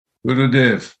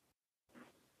Gurudev.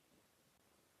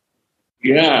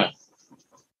 Yeah.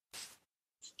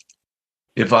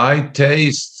 If I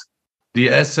taste the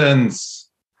essence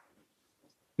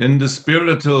in the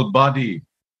spiritual body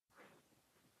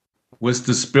with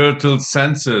the spiritual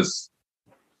senses,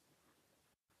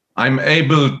 I'm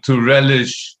able to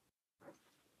relish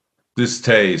this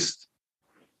taste.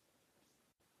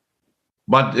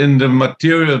 But in the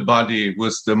material body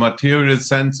with the material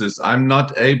senses, I'm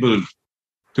not able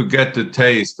to get the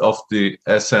taste of the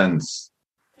essence.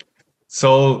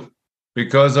 So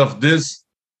because of this,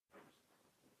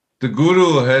 the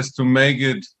Guru has to make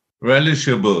it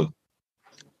relishable.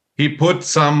 He put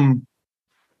some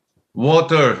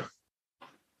water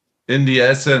in the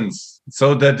essence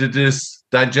so that it is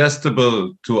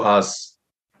digestible to us,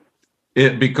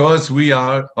 because we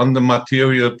are on the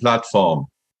material platform.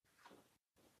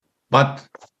 But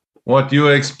what you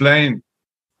explained,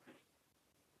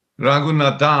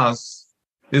 Raghunath Das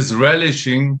is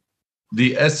relishing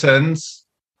the essence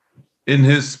in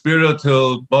his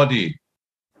spiritual body.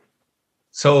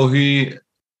 So he,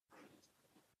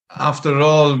 after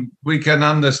all, we can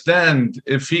understand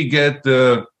if he get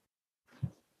the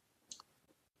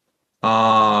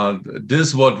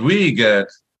this what we get,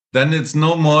 then it's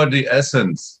no more the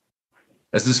essence.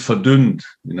 Es ist verdünnt,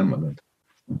 wie nennt man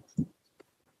das?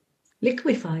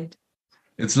 Liquefied.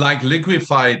 It's like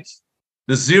liquefied.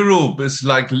 The syrup is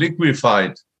like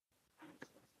liquefied.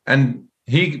 And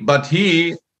he got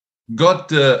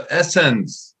the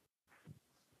essence.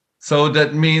 So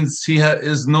that means he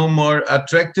is no more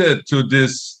attracted to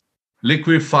this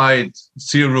liquefied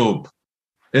syrup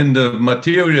in the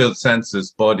material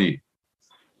senses body.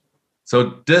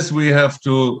 So this we have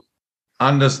to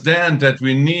understand, that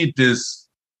we need this.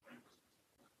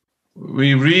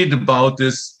 We read about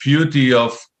this beauty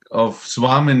of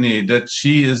Swamini, that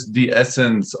she is the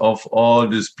essence of all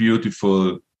these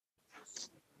beautiful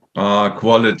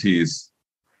qualities.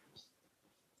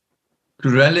 To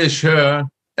relish her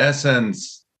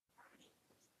essence,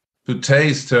 to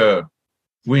taste her,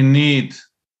 we need,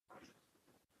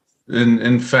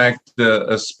 in fact,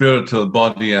 a spiritual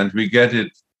body, and we get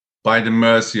it by the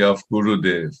mercy of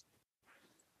Gurudev.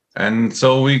 And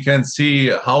so we can see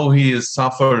how he is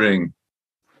suffering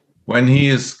when he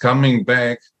is coming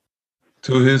back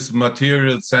to his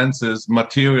material senses,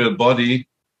 material body.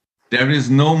 There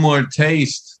is no more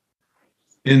taste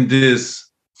in this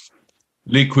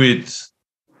liquid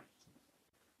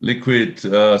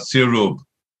syrup.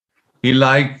 He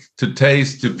likes to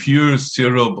taste the pure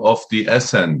syrup of the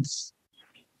essence.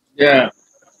 Yeah.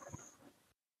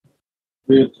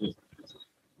 Beautiful.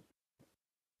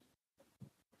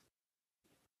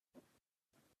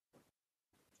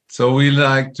 So we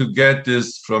like to get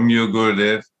this from you,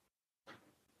 Gurudev.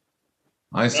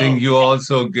 I think you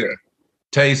also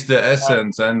taste the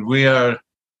essence, and we are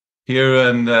here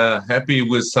and happy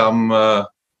with some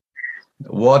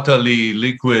watery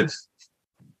liquid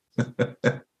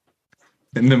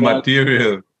in the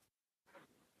material.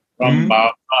 From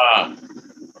Baba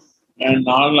and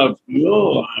all of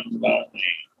you, I'm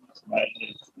learning by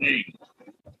listening.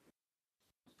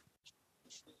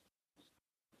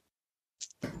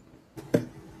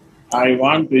 I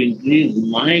want to increase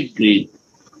my greed.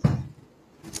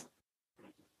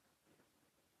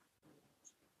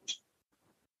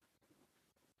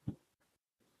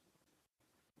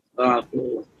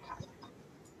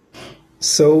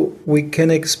 So we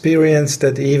can experience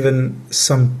that even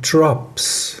some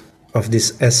drops of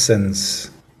this essence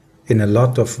in a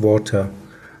lot of water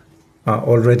are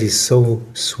already so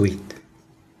sweet.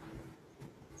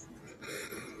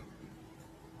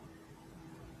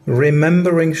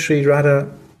 Remembering Sri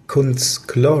Radha Kund's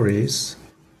glories,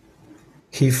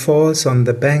 he falls on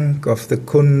the bank of the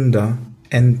Kunda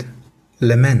and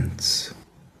laments.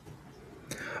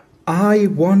 I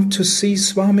want to see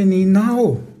Swamini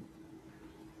now,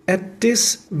 at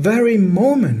this very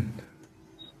moment.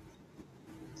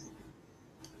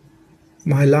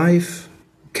 My life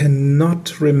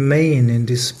cannot remain in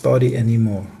this body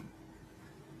anymore.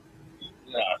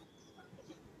 Yeah.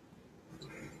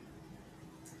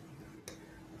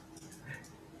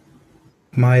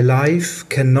 My life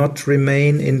cannot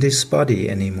remain in this body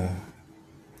anymore.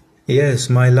 Yes,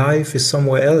 my life is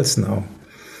somewhere else now,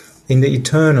 in the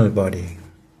eternal body.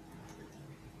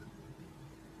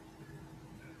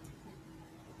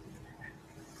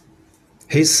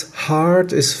 His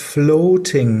heart is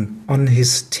floating on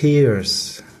his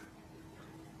tears.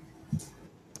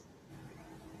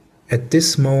 At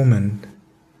this moment,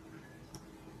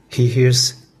 he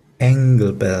hears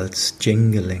angle bells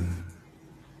jingling.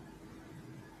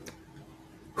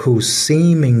 Who's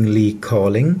seemingly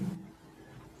calling?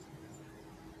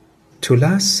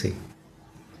 Tulasi,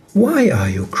 why are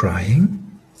you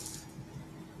crying?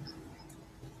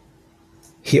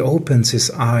 He opens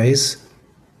his eyes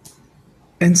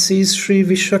and sees Sri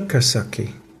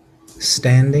Vishakasaki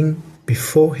standing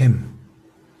before him.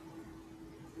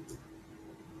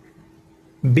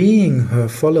 Being her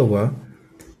follower,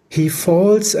 he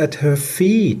falls at her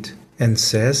feet and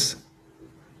says,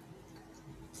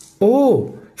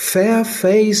 "Oh,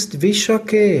 fair-faced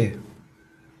Vishake,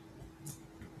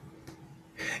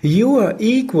 you are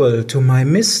equal to my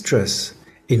mistress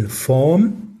in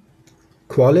form,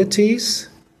 qualities,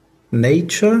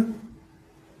 nature,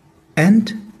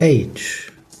 and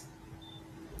age."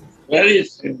 Very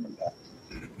similar.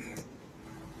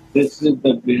 This is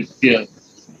the beauty.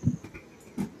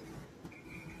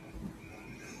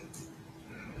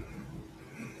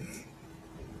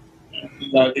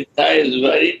 Radhika is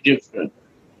very different.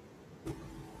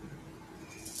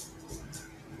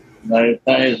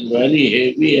 Radhika is very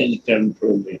heavy and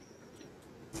controlling.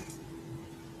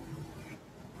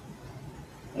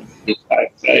 And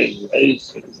Vishaka is very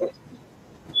simple.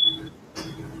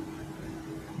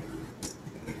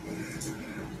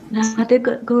 Radha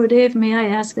Gurudev, may I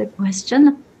ask a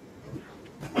question?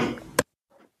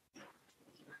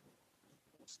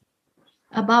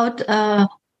 About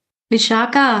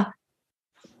Vishaka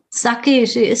Saki,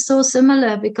 she is so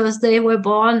similar because they were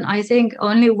born, I think,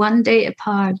 only one day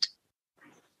apart.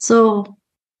 So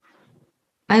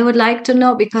I would like to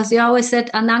know, because you always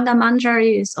said Ananga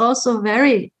Manjari is also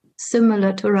very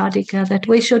similar to Radhika, that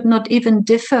we should not even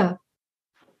differ.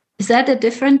 Is that a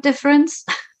difference?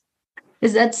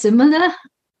 Is that similar?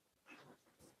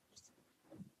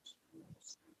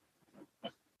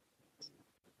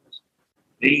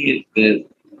 Thing is this,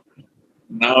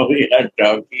 now we are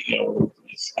talking about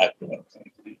Vishaka.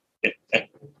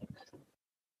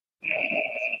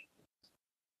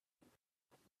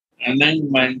 Anang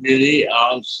Manjari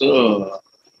also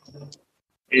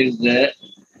is the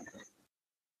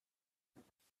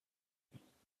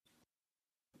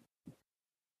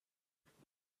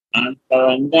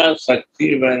Antaranga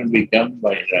Sakti when become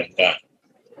Vairanga.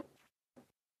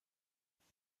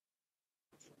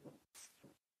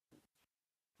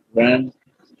 When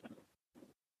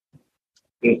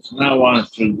Krishna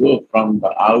wants to go from the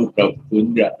out of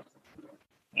Kunja,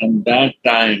 and that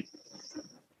time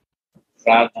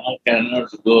Radha cannot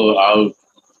go out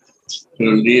to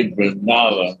leave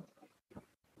Vrindavan.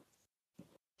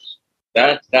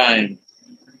 That time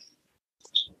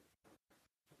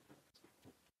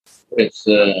it's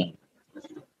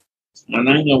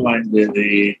Ananga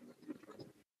Manjari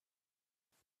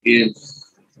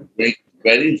is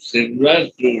very similar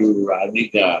to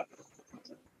Radhika.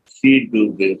 She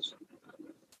do this.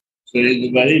 So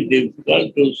it's very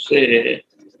difficult to say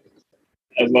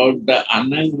about the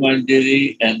Anang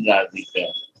Manjari and Radhika.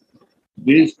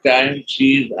 This time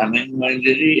she is Anang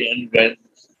Manjari and when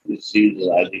she is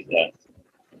Radhika.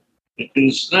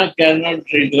 Krishna cannot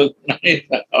recognize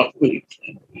how we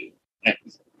can be.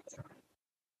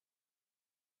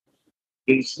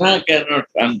 Krishna cannot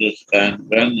understand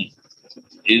when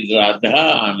is Radha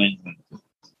Anang Manjari.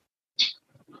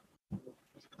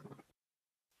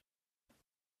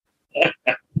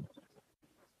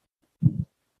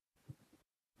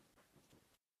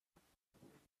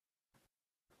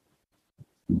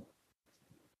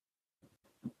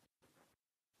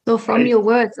 So from your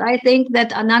words, I think that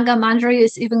Ananga Manjari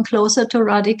is even closer to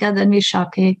Radhika than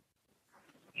Vishaki.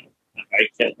 I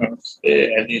cannot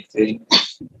say anything,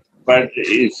 but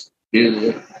it's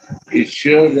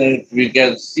sure that we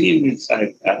can see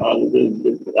Vishaka always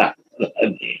with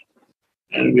Radharani.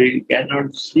 And we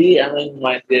cannot see Anang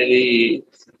Manjari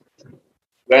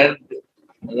when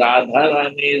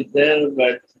Radharani is there,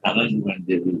 but Anang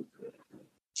Manjari is there.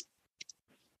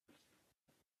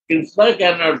 Krishna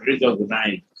cannot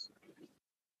recognize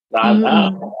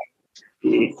Radha.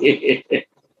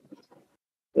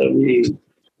 So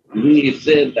we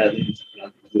say that it's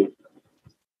not good.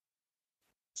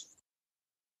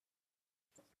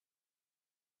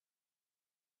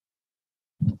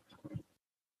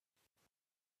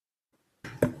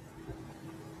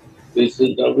 This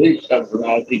is the wish of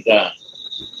Radhika,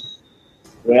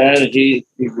 where he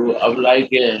go up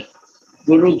like a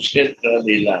Kurukshetra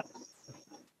Lila.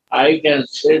 I can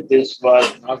say this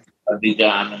was not Radhika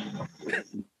Anand.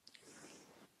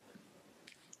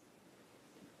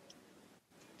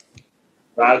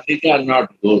 Radhika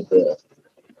not go there.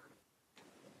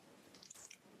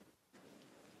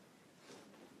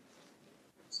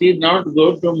 She not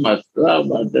go to Mathura,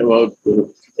 but about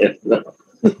Kurukshetra.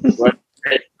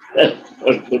 But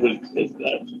for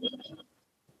Kurukshetra.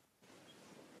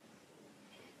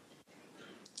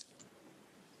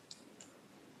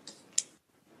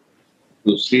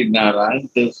 to see Narayan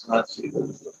Krishna, she will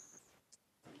go.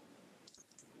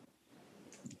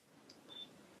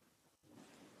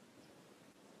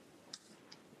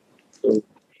 So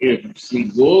if she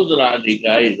goes,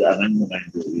 Radhika is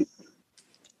Anandamanjari.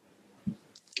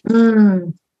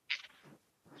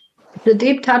 The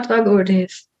deep Tattva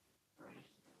Gurudev.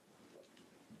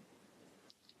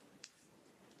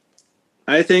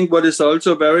 I think what is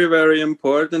also very, very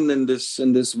important in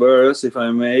this verse, if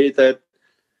I may, that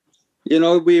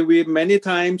we many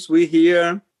times we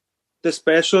hear the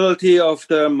specialty of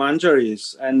the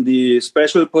manjaris and the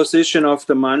special position of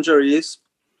the manjaris.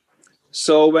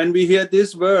 So when we hear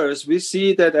this verse, we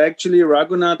see that actually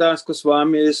Raghunathas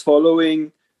Goswami is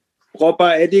following proper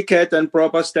etiquette and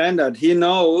proper standard. He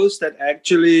knows that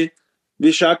actually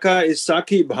Vishakha is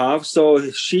Sakhi Bhav,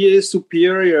 so she is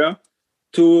superior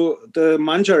to the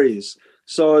manjaris.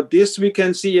 So this we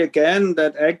can see again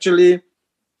that actually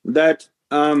that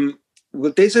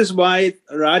this is why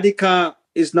Radhika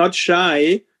is not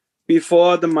shy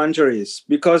before the manjaris,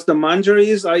 because the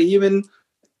manjaris are even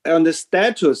on the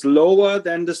status lower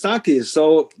than the Sakis.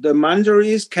 So the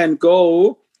manjaris can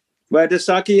go where the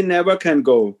Saki never can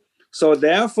go. So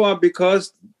therefore,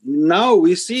 because now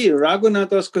we see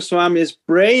Raghunathas Goswami is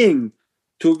praying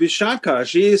to Vishakha,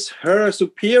 she is her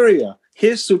superior,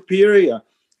 his superior.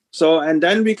 So, and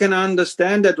then we can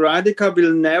understand that Radhika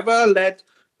will never let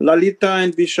Lalita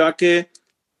and Vishakha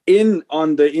in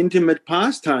on the intimate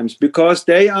pastimes, because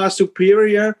they are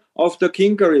superior of the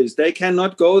Kinkaris. They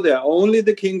cannot go there. Only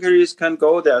the Kinkaris can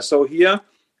go there. So here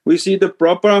we see the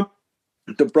proper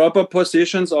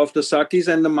positions of the Sakis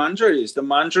and the Manjaris. The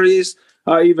Manjaris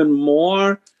are even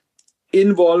more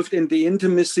involved in the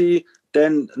intimacy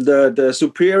than the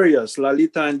superiors,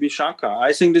 Lalita and Vishakha.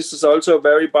 I think this is also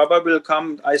very, Baba will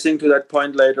come, I think, to that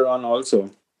point later on also.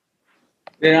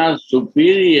 They are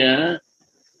superior,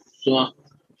 so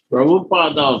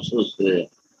Prabhupada also says,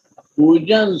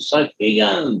 Pujan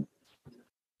Sakhigan,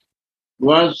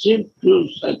 worship to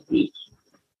Sakis.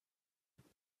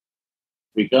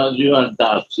 Because you are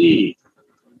Dasi,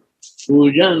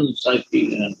 Pujan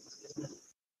Sakhigan,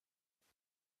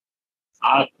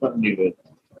 Atmanivedana.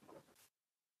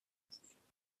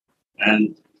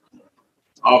 And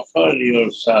offer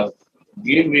yourself,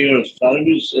 give your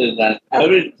services and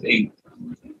everything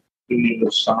to your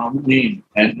Swami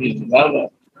and his lover.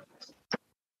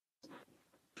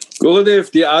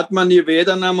 Gurudev, the Atma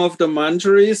Nivedanam of the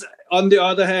Manjaris, on the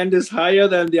other hand, is higher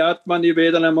than the Atma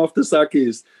Nivedanam of the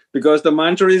Sakis, because the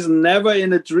Manjaris never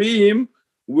in a dream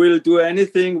will do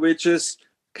anything which is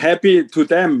happy to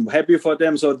them, happy for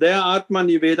them. So their Atma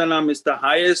Nivedanam is the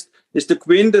highest, is the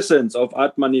quintessence of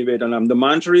Atma Nivedanam. The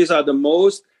Manjaris are the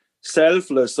most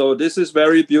selfless. So this is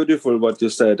very beautiful what you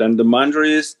said. And the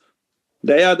Manjaris,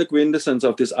 they are the quintessence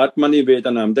of this Atma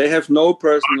Nivedanam. They have no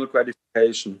personal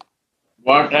gratification.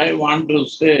 What I want to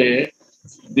say,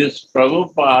 this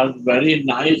Prabhupada's very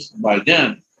nice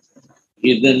bhajan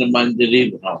is in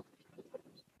Manjari Bhav.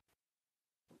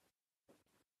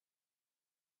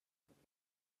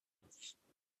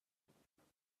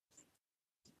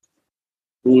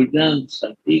 Pujan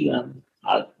Satigan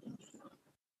Atma.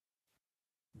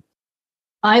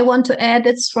 I want to add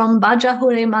it's from Bhaja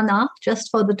Hurimana, just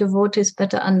for the devotees'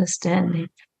 better understanding.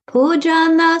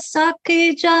 Pujana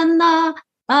Saki Jana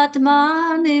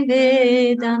Atma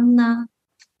Nivedana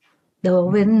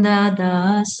Dovinda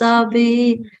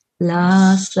Dasabi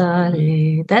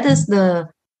Lasare. That is the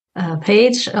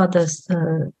page or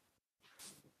the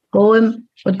poem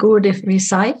what Gurudev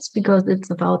recites, because it's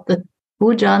about the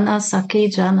Pujana Saki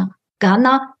Jana.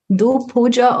 Gana, do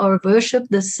puja or worship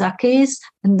the Sakis,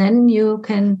 and then you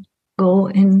can go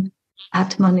in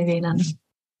Atmanivedana.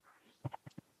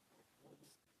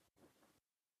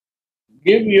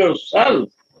 Give yourself,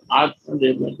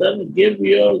 Atmanivedana, give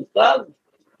yourself.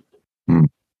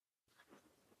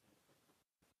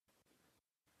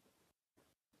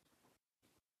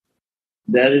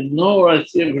 There is no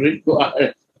worship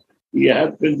required. You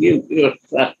have to give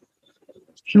yourself.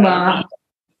 Wow.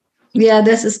 Yeah,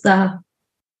 that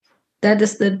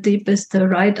is the deepest, the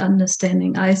right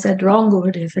understanding. I said wrong,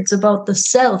 Gurudev. It's about the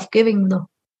self, giving the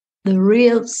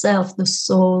real self, the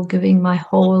soul, giving my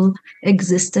whole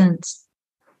existence.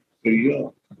 Yeah.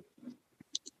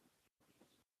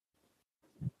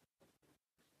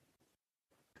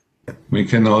 We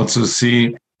can also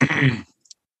see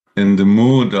in the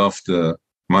mood of the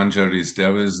Manjaris,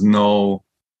 there is no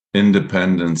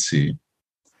independency.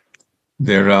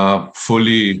 They are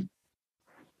fully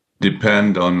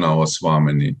depend on our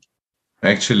Swamini.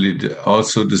 Actually,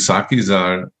 also the Sakis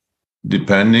are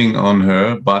depending on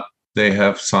her, but they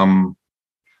have some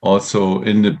also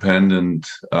independent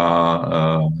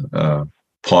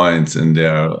points in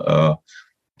their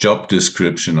job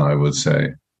description, I would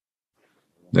say.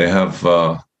 They have,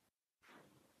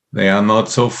 they are not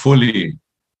so fully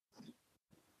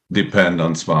depend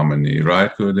on Swamini,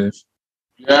 right, Gurudev?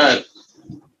 Yes.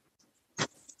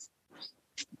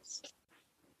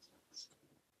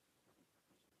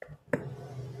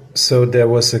 So there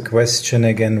was a question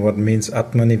again, what means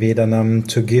Atmanivedanam?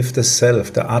 To give the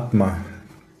self, the Atma,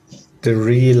 the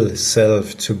real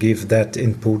self, to give that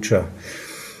in puja.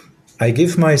 I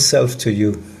give myself to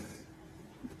you.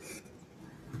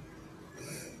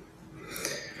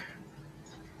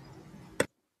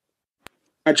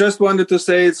 I just wanted to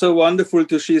say it's so wonderful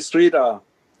to see Sridhar.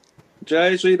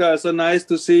 Jai Sridhar, so nice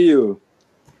to see you.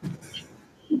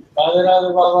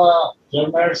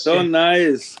 So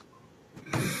nice.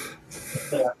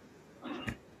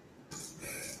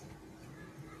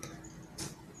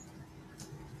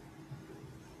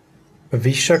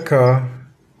 Vishaka,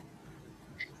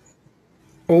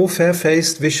 O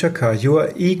fair-faced Vishaka, you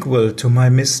are equal to my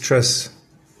mistress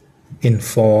in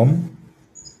form,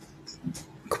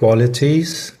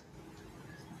 qualities,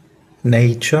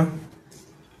 nature,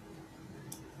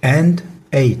 and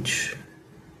age.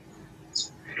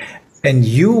 And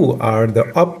you are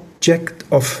the object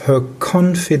of her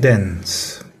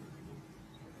confidence.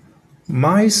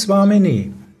 My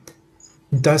Swamini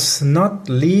does not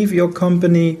leave your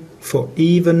company for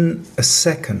even a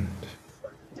second.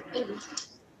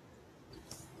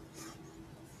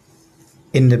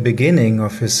 In the beginning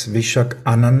of his Vishak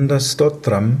Ananda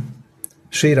Stotram,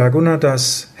 Sri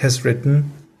Raghunadas has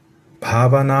written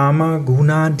Bhavanama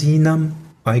Gunadinam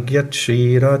Agyat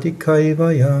Shri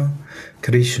Radhikaivaya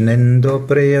Krishnendo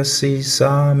Preyasi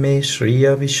Sa Me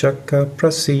Shriya Vishaka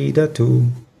Prasidatu.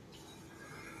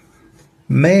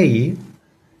 May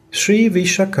Sri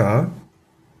Vishaka,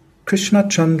 Krishna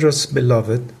Chandra's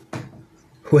beloved,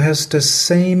 who has the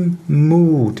same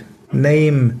mood,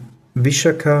 name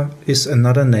Vishaka is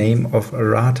another name of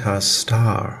Radha's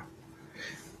star.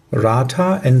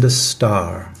 Radha and the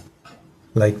star,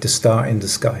 like the star in the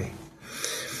sky.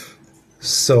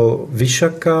 So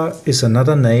Vishaka is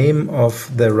another name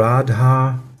of the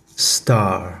Radha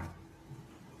star.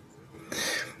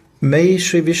 May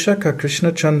Sri Vishaka,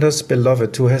 Krishna Chandra's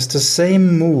beloved, who has the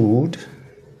same mood,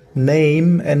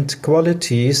 name and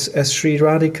qualities as Sri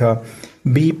Radhika,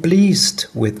 be pleased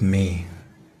with me.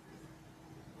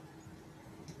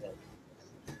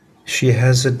 She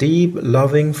has a deep,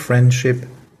 loving friendship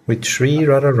with Sri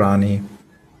Radharani,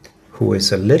 who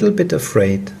is a little bit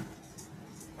afraid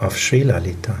of Sri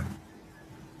Lalita.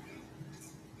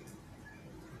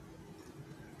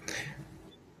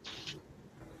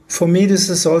 For me, this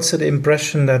is also the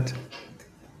impression that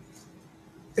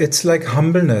it's like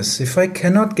humbleness. If I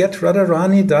cannot get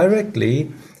Radharani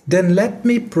directly, then let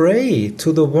me pray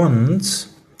to the ones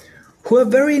who are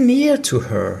very near to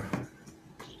her.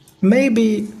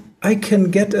 Maybe I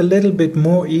can get a little bit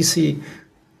more easy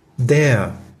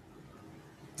there.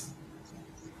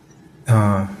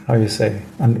 How you say?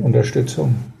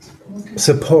 Unterstützung?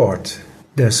 Support.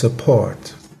 Their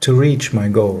support to reach my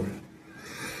goal.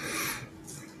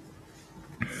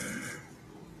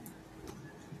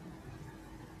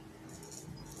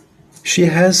 She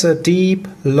has a deep,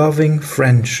 loving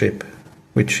friendship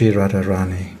with Sri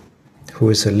Radharani, who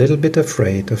is a little bit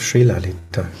afraid of Sri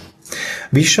Lalita.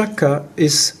 Vishaka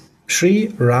is Sri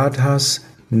Radha's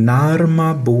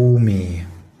Narma Bhumi,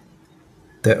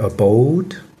 the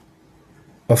abode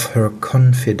of her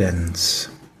confidence.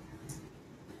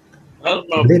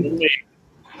 Narma Bhumi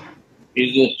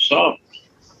is a soft.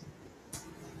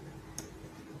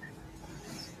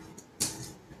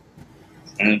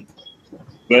 And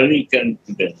very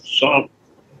confident, soft.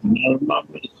 Narma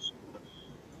means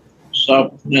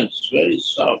softness, very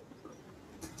soft.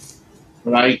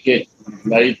 Like a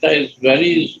Lalita is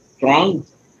very strong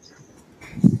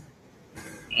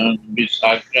and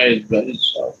Vishaka is very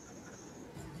soft.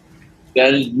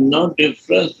 There is no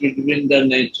difference between the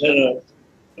nature of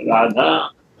Radha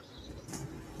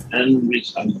and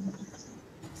Vishaka.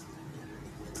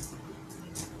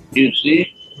 You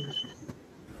see,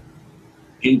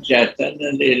 in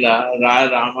Chaitanya Leela,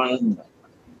 Ramananda,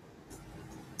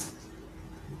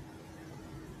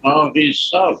 how he is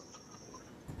soft.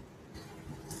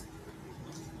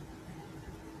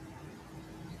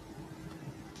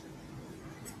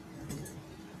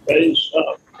 Very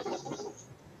soft.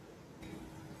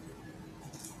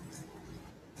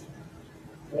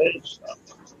 Very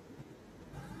soft.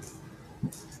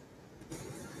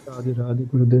 Radhe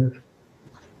Gurudev.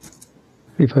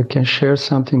 If I can share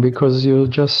something, because you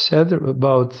just said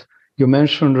about you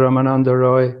mentioned Ramananda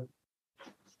Roy,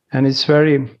 and it's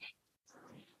very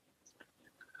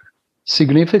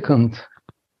significant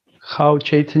how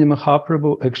Chaitanya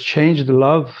Mahaprabhu exchanged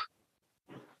love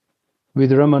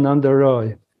with Ramananda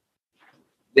Roy.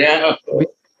 Yeah.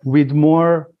 With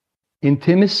more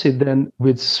intimacy than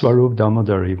with Swarup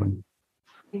Damodar even.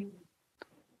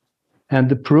 And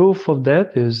the proof of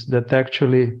that is that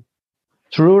actually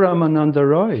through Ramananda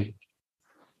Roy,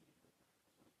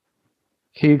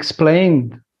 he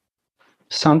explained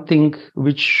something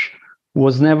which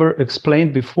was never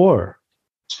explained before.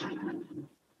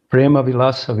 Prema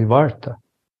Vilasa Vivarta.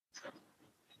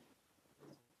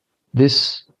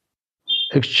 This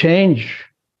exchange,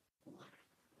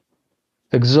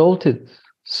 exalted,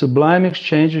 sublime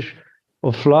exchange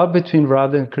of love between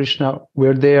Radha and Krishna,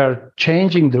 where they are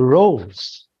changing the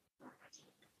roles.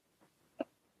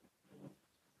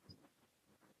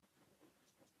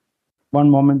 One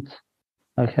moment,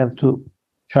 I have to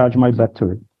charge my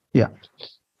battery. Yeah.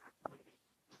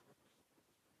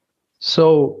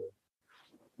 So,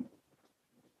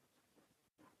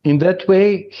 in that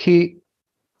way, he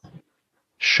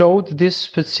showed this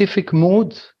specific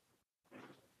mood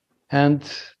and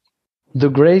the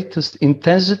greatest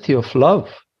intensity of love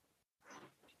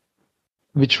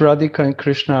which Radhika and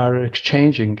Krishna are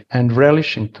exchanging and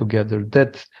relishing together.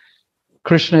 That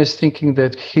Krishna is thinking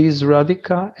that he is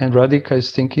Radhika and Radhika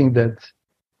is thinking that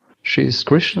she is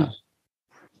Krishna.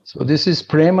 So this is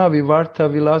prema vivarta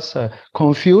vilasa,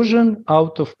 confusion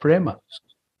out of prema.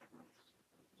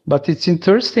 But it's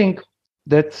interesting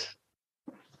that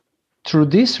through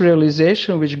this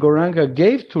realization which Gauranga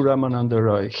gave to Ramananda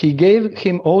Roy, he gave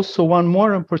him also one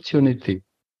more opportunity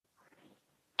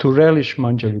to relish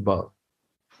Manjari Bhav.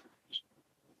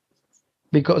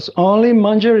 Because only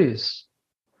Manjaris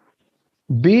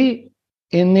be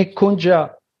in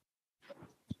Nikunja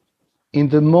in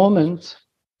the moment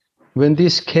when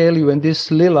this Keli, when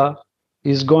this Lila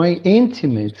is going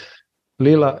intimate,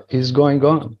 Lila is going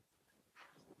on.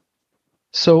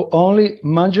 So only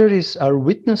Manjaris are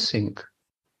witnessing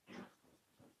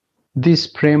this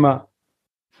prema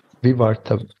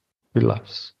vivarta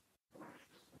vilas.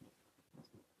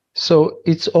 So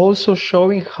it's also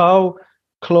showing how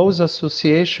close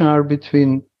association are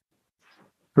between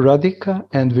Radhika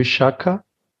and Vishaka,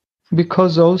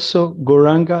 because also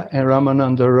Gauranga and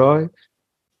Ramananda Roy,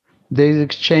 they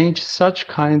exchange such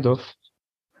kind of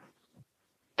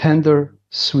tender,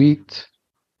 sweet,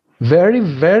 very,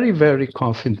 very, very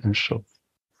confidential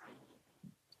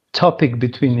topic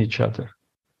between each other,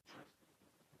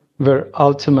 where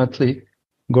ultimately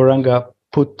Gauranga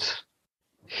put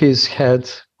his head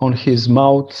on his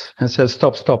mouth and says,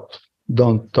 stop, stop,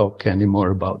 don't talk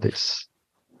anymore about this.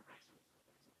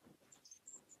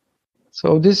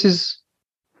 So this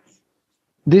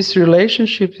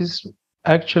relationship is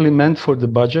actually meant for the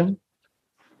bhajan,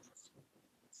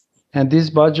 and this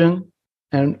bhajan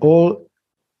and all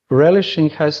relishing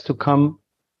has to come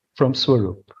from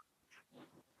Swarup.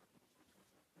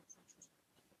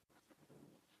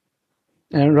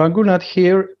 And Raghunath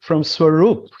here from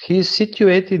Swarup, he is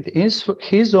situated in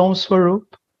his own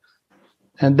Swarup,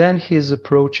 and then he is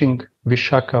approaching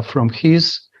Vishaka from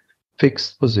his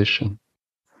fixed position.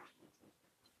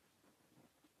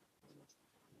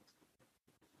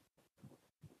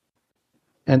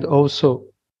 And also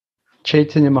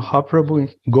Chaitanya Mahaprabhu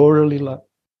in Gaura Lila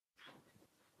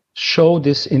show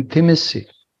this intimacy.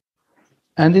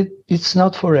 And it's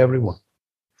not for everyone.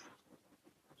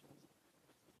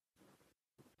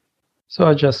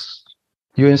 So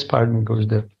you inspired me,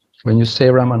 Gurudev. When you say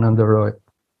Ramananda Roy,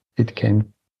 it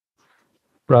came.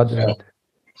 Radha.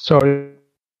 Sorry.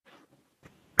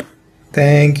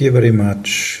 Thank you very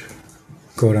much,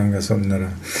 Gauranga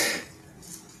Sundara.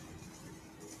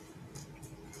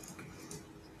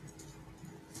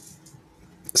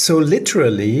 So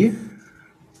literally,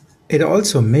 it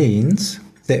also means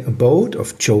the abode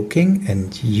of joking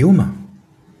and humor.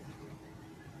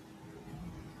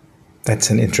 That's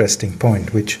an interesting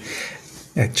point, which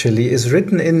actually is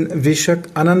written in Vishak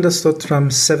Ananda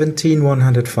Stotram 17,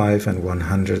 105 and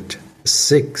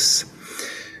 106.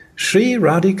 Sri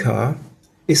Radhika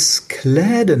is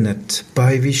gladdened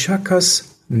by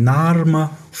Vishaka's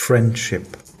Narma friendship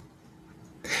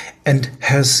and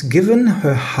has given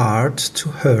her heart to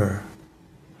her.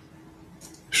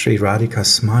 Sri Radhika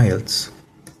smiles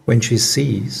when she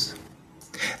sees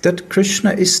that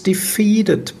Krishna is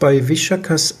defeated by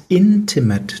Vishaka's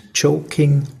intimate,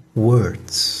 joking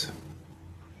words.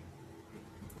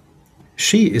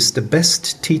 She is the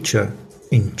best teacher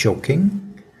in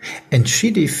joking, and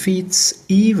she defeats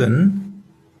even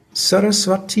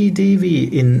Saraswati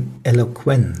Devi in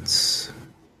eloquence.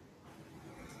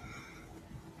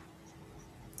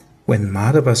 when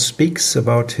Madhava speaks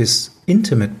about his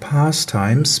intimate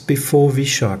pastimes before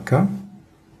Vishaka,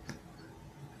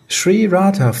 Sri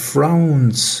Radha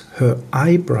frowns her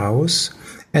eyebrows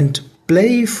and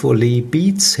playfully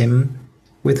beats him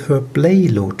with her play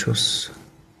lotus.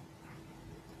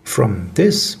 From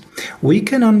this, we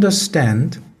can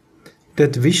understand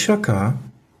that Vishaka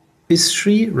is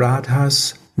Sri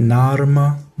Radha's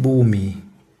Narma Bhumi.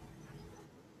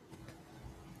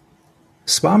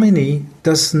 Swamini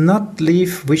does not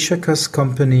leave Vishaka's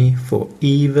company for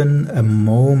even a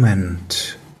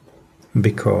moment,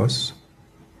 because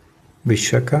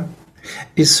Vishaka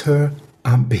is her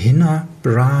Abhina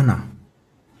Prana,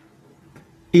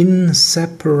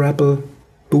 inseparable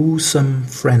bosom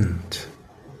friend,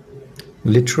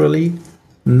 literally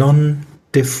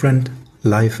non-different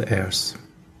life heirs.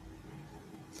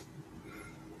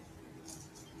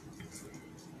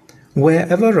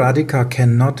 Wherever Radhika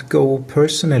cannot go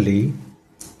personally,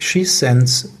 she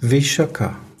sends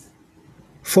Vishaka.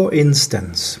 For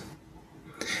instance,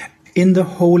 in the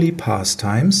holy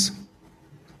pastimes,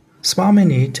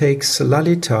 Swamini takes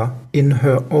Lalita in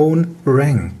her own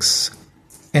ranks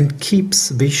and keeps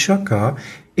Vishaka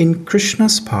in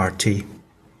Krishna's party,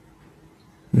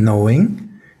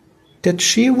 knowing that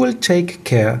she will take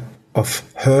care of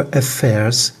her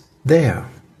affairs there.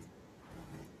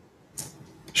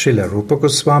 Srila Rupa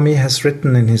Goswami has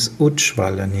written in his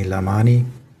Ujjvala Nilamani.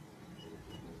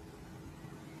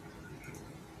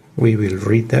 We will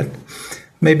read that.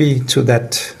 Maybe to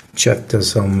that chapter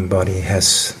somebody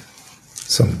has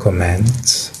some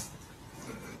comments,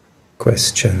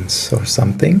 questions or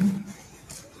something.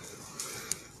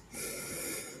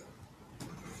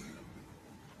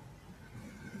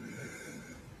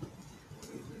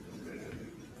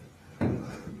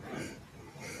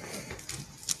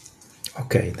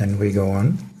 Okay, then we go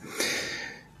on.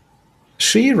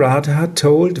 Sri Radha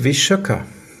told Vishaka,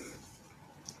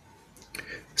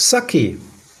 Sakhi,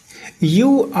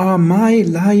 you are my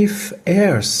life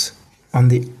heirs on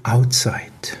the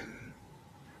outside,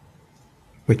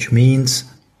 which means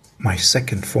my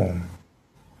second form.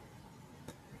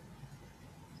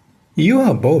 You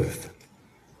are both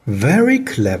very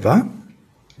clever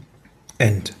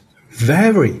and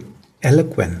very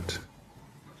eloquent.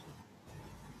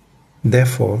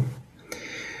 Therefore,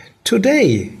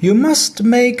 today you must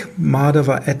make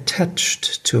Madhava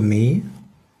attached to me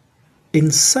in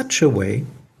such a way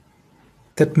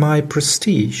that my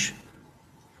prestige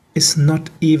is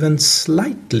not even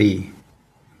slightly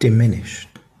diminished.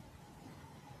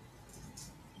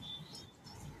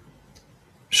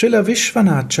 Srila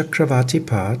Vishwanath Chakravarti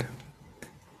Pad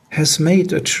has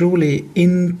made a truly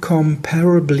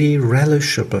incomparably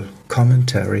relishable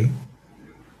commentary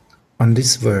on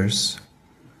this verse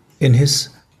in his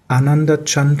Ananda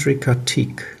Chandrika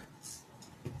Teek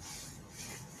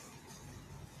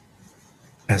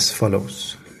as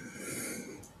follows.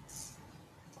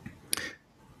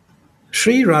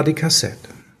 Sri Radhika said,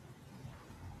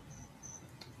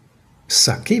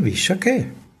 Sakhi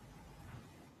Vishake,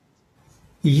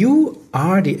 you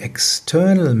are the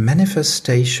external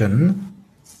manifestation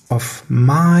of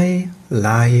my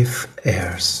life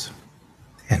heirs,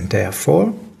 and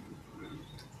therefore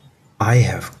I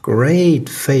have great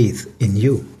faith in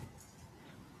you.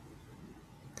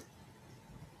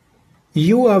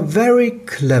 You are very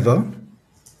clever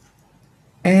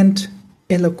and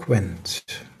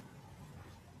eloquent.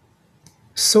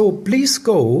 So please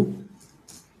go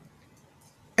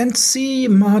and see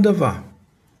Madhava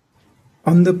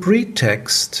on the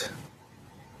pretext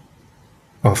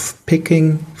of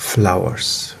picking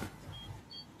flowers.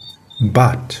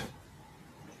 But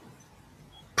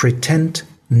pretend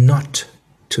not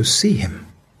to see him.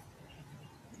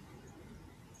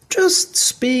 Just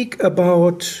speak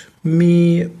about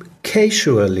me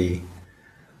casually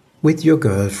with your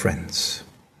girlfriends,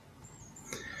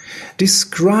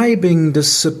 describing the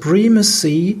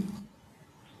supremacy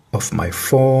of my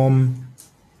form,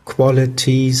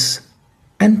 qualities,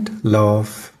 and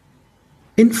love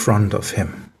in front of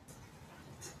him.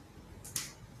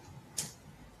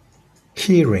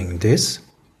 Hearing this,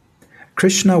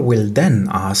 Krishna will then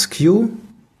ask you,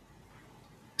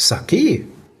 Sakhi,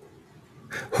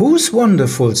 whose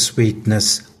wonderful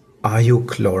sweetness are you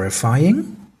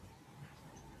glorifying?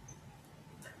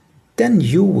 Then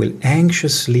you will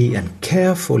anxiously and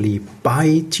carefully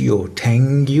bite your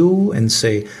tengu and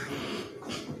say,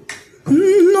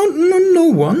 no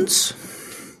one's.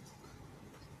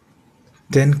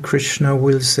 Then Krishna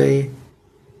will say,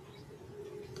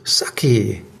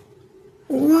 Sakhi,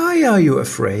 why are you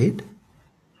afraid?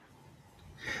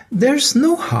 There's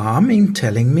no harm in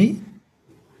telling me.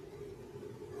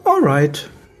 All right,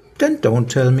 then don't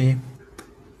tell me.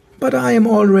 But I am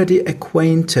already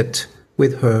acquainted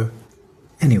with her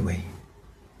anyway.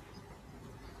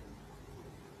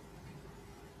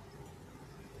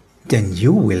 Then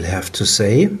you will have to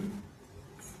say,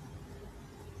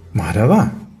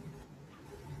 Madhava,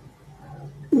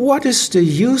 what is the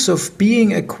use of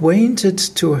being acquainted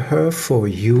to her for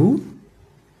you?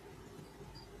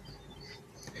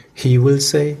 He will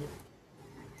say,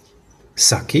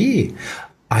 Saki,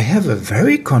 I have a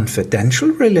very confidential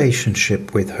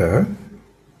relationship with her.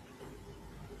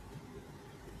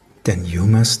 Then you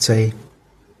must say,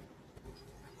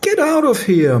 get out of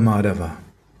here, Madhava.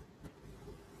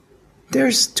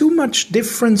 There's too much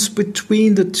difference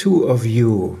between the two of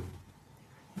you.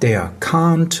 There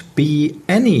can't be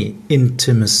any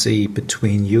intimacy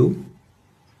between you.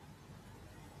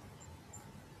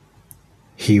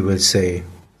 He will say,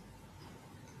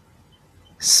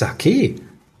 Saki,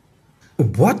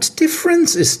 what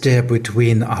difference is there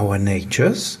between our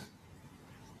natures?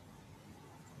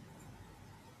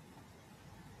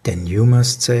 Then you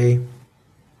must say,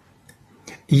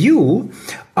 you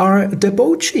are a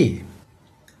debauchee,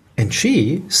 and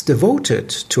she is devoted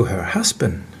to her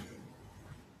husband.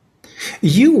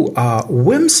 You are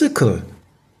whimsical,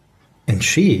 and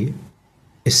she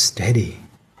is steady.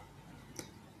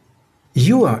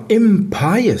 You are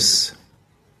impious,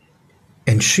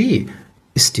 and she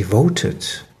is devoted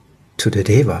to the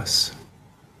devas.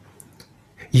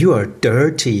 You are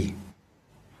dirty,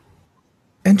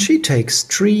 and she takes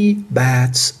 3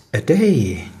 baths a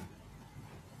day,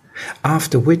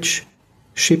 after which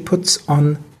she puts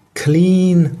on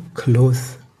clean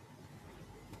clothes.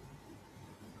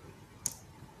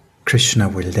 Krishna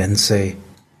will then say,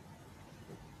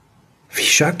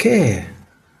 Vishake,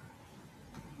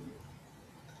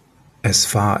 as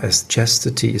far as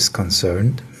chastity is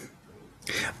concerned,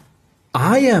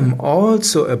 I am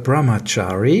also a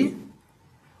brahmachari.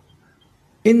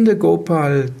 In the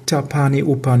Gopal Tapani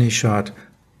Upanishad,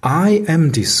 I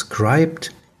am described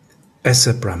as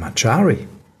a brahmachari.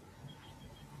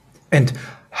 And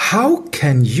how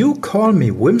can you call me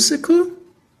whimsical?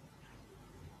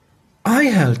 I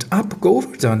held up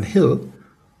Govardhan Hill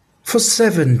for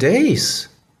 7 days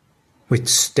with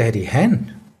steady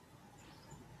hand.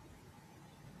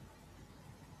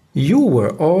 You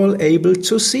were all able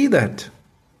to see that.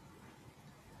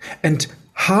 And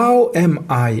how am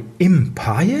I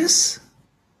impious?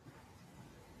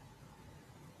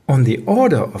 On the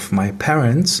order of my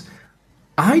parents,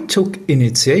 I took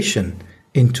initiation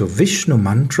into Vishnu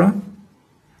mantra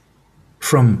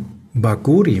from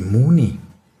Bhaguri Muni.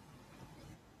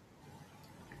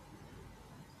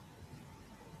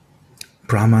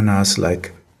 Brahmanas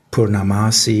like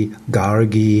Purnamasi,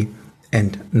 Gargi,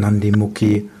 and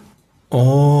Nandimukhi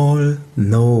all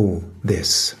know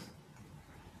this.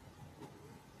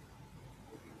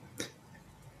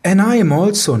 And I am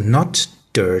also not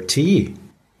dirty.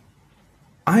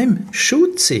 I'm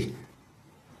Shutsi,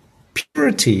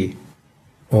 purity,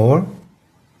 or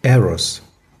eros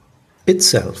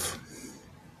itself.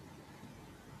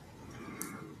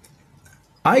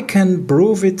 I can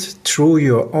prove it through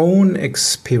your own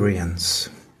experience.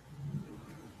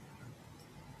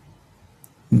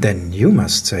 Then you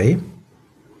must say,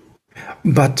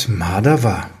 but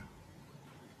Madhava,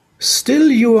 still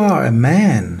you are a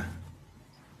man,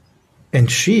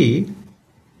 and she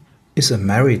is a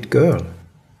married girl.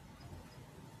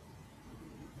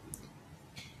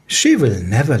 She will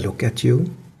never look at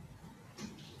you.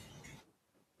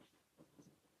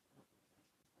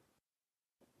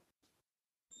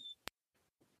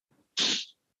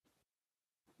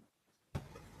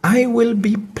 I will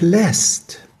be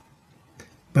blessed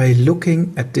by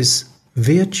looking at this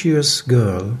virtuous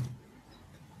girl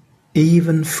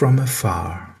even from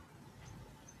afar.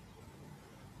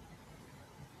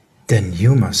 Then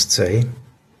you must say,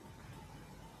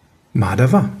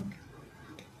 Madhava,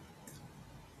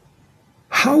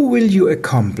 how will you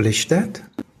accomplish that?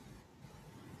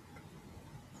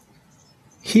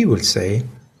 He will say,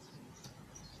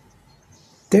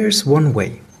 there's one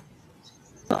way.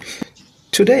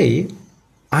 Today,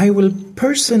 I will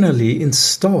personally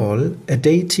install a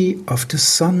deity of the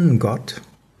sun god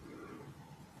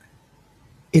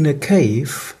in a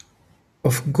cave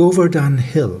of Govardhan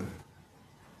Hill.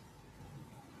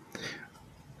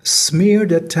 Smear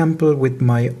the temple with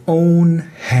my own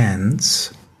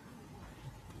hands,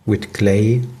 with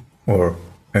clay or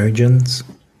urgence,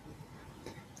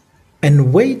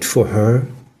 and wait for her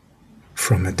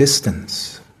from a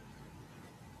distance.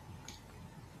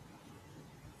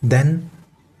 Then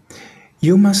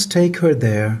you must take her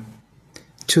there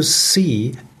to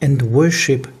see and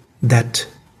worship that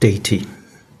deity.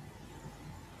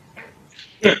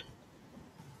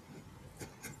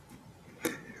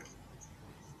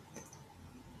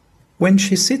 when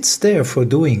she sits there for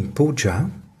doing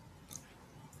puja,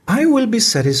 I will be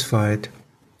satisfied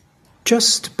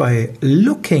just by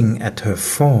looking at her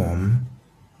form,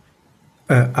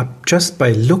 just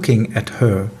by looking at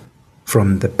her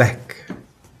from the back.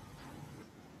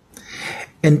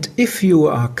 And if you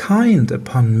are kind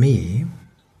upon me,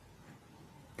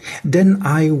 then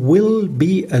I will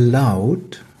be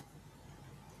allowed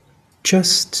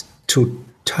just to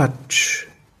touch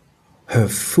her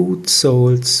foot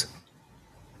soles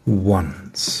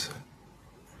once.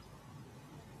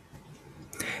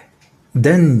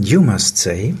 Then you must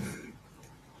say,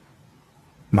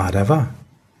 Madhava,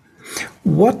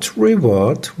 what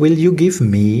reward will you give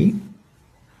me?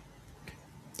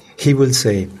 He will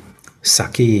say,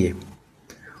 Saki,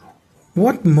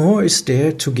 what more is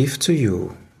there to give to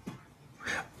you?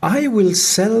 I will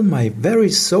sell my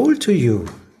very soul to you.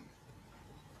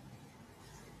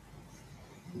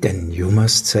 Then you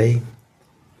must say,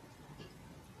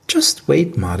 just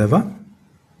wait, Madhava.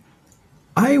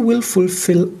 I will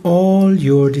fulfill all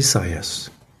your desires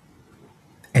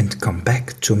and come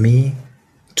back to me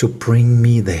to bring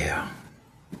me there.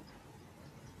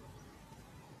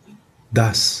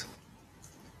 Thus,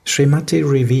 Srimati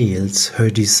reveals her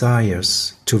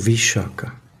desires to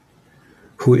Vishaka,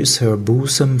 who is her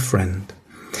bosom friend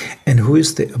and who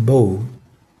is the abode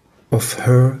of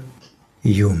her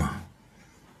Yuma.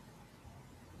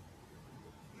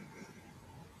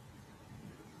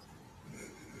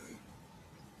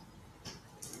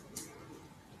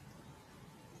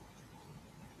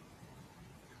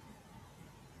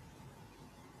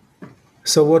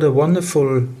 So what a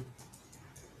wonderful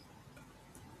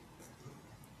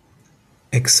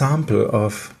example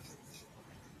of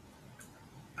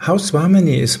how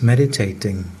Swamini is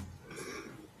meditating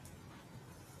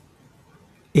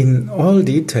in all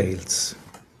details,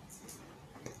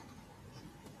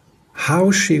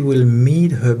 how she will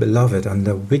meet her beloved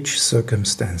under which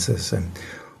circumstances and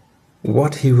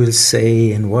what he will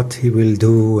say and what he will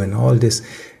do and all this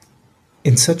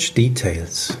in such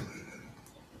details.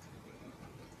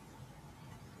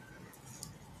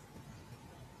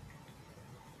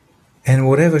 And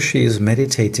whatever she is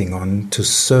meditating on to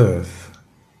serve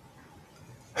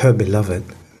her beloved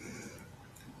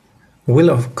will,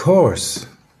 of course,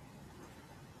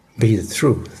 be the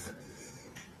truth.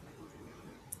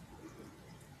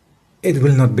 It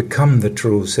will not become the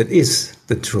truth, it is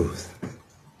the truth.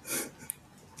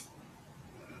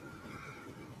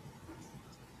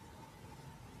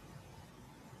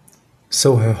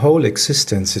 So her whole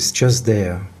existence is just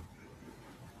there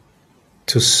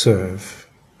to serve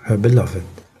her beloved.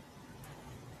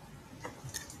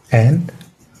 And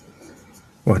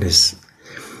what is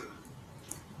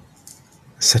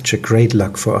such a great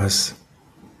luck for us,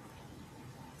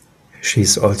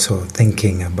 she's also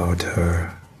thinking about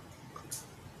her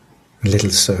little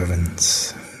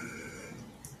servants.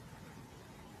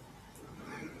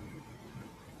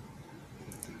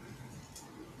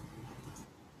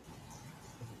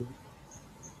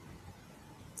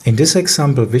 In this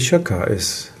example, Vishaka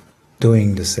is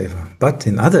doing the seva. But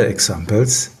in other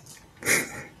examples,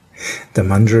 the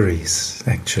manjaris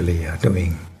actually are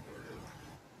doing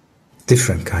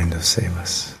different kind of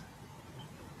sevas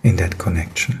in that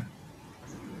connection.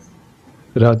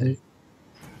 Radha,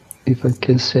 if I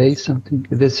can say something,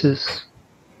 this is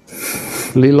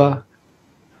lila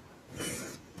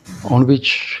on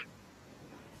which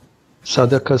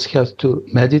sadhakas have to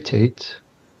meditate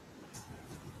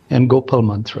and Gopal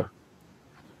mantra.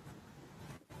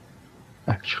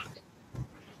 Actually,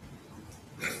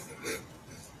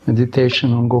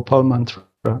 meditation on Gopal mantra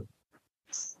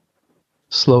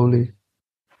slowly,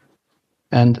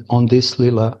 and on this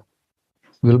lila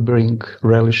will bring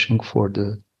relishing for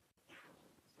the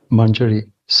manjari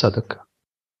sadhaka.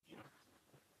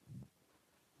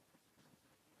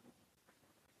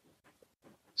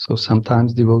 So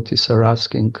sometimes devotees are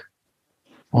asking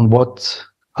on what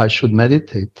I should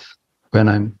meditate when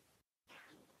I'm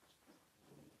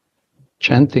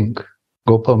chanting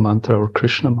Gopal mantra or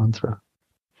Krishna mantra.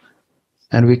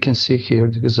 And we can see here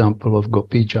the example of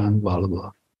Gopija and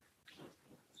Vilapa.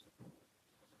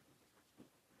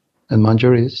 And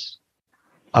manjaris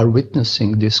are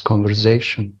witnessing this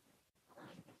conversation,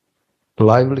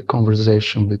 lively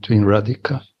conversation between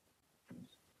Radhika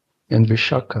and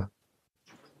Vishaka.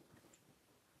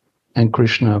 And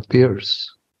Krishna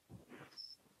appears.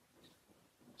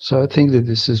 So I think that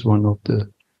this is one of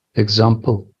the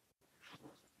example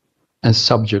and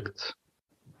subject,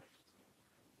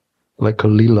 like a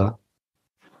lila,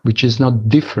 which is not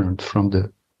different from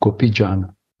the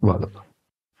Gopijana Vilapa.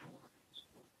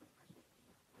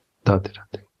 Radhe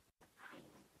Radhe.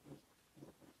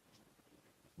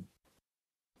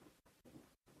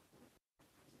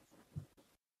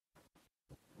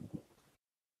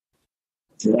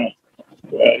 Yeah,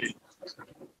 very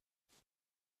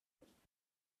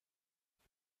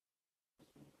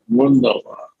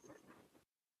wonderful.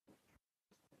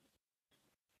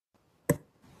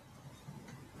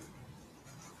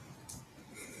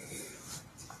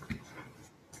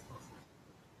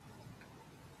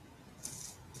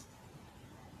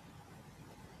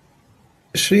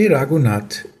 Sri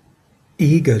Raghunath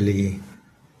eagerly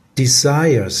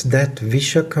desires that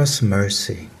Vishaka's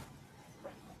mercy.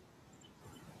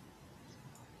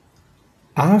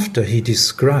 After he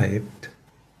described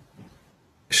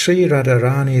Sri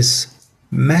Radharani's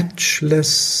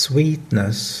matchless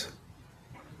sweetness,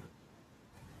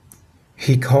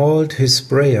 he called his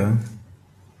prayer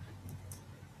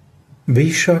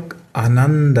Vishak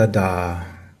Anandada,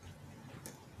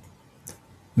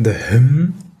 the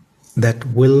hymn that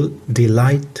will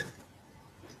delight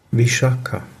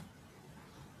Vishaka.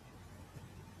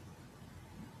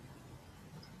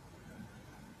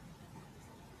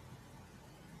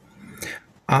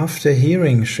 After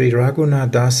hearing Sri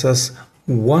Raghunath Dasa's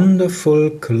wonderful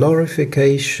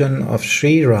glorification of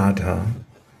Sri Radha,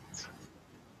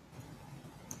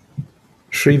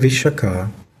 Sri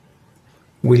Vishaka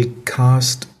will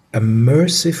cast a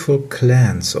merciful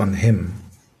glance on him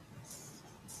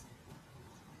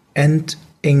and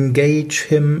engage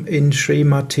him in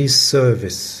Srimati's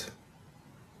service.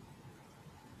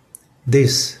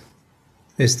 This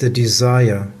is the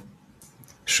desire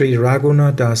Sri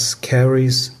Raghunath Das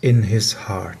carries in his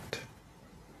heart.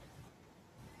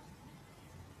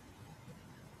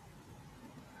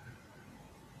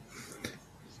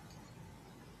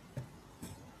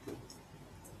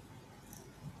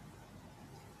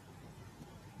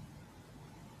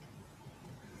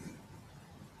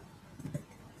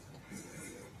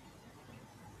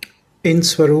 In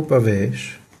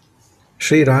Swarupavesh,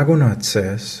 Sri Raghunath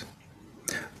says,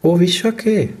 O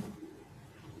Vishake,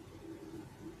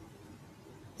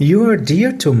 you are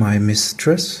dear to my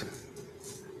mistress.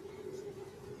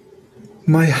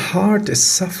 My heart is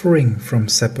suffering from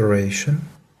separation.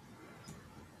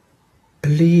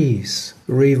 Please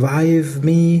revive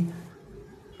me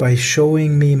by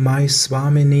showing me my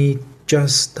Swamini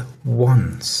just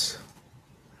once.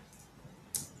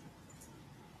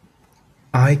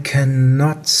 I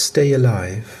cannot stay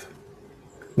alive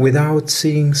without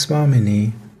seeing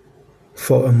Swamini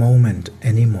for a moment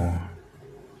anymore.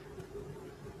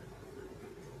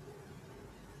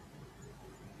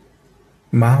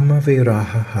 Mama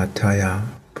viraha hataya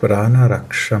prana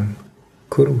raksham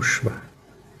kurushva.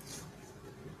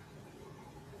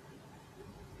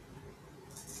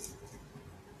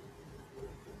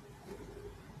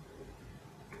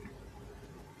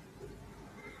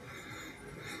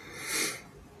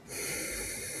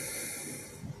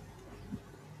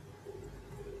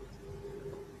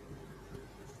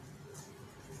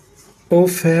 O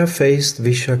fair-faced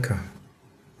Vishaka,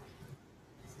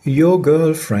 your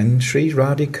girlfriend Sri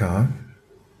Radhika,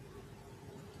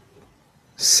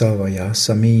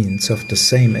 Savayasa means of the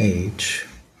same age,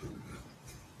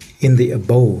 in the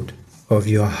abode of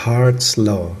your heart's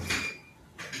love.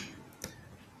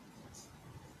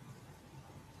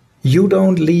 You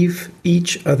don't leave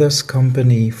each other's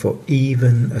company for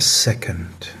even a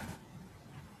second,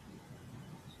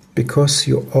 because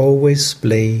you always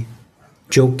play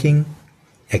joking,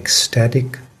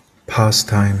 ecstatic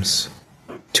pastimes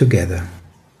together.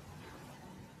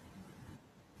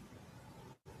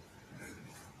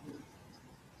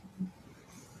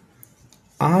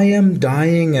 I am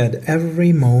dying at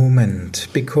every moment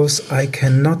because I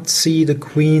cannot see the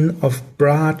Queen of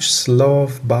Braj's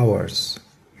love bowers.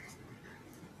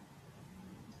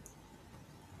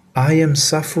 I am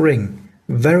suffering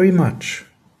very much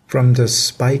from the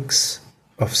spikes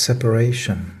of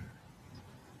separation.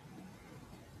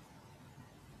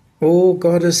 O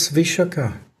Goddess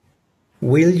Vishaka,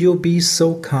 will you be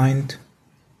so kind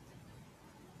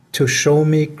to show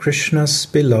me Krishna's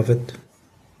beloved,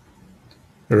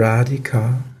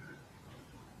 Radhika?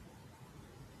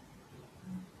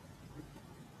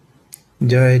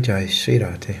 Jai Jai Shri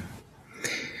Radhe.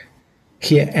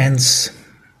 Here ends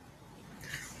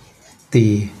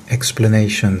the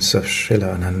explanations of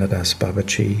Srila Anandadas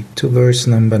Babaji to verse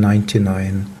number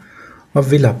 99 of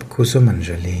Vilapa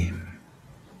Kusumanjali.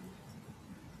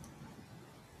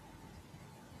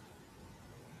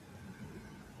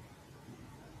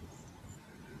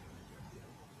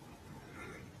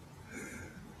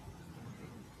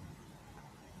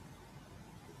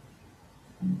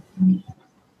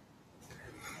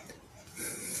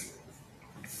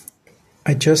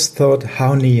 I just thought,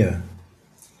 how near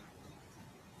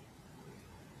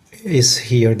is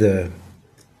here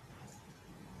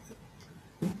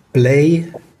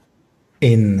play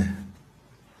in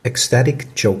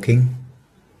ecstatic joking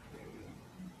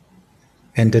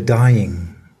and the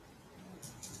dying.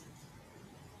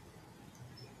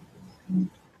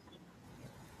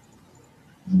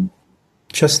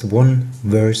 Just one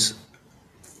verse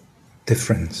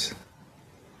difference,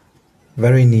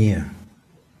 very near.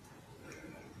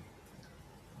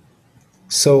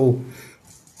 So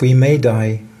we may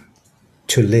die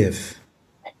to live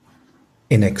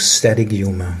in ecstatic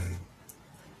humor,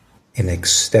 in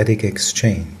ecstatic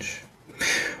exchange.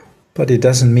 But it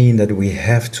doesn't mean that we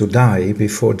have to die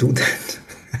before do that.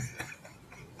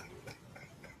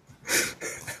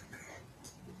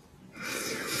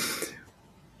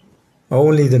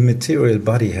 Only the material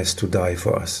body has to die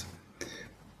for us.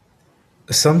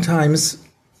 Sometimes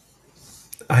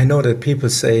I know that people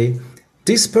say,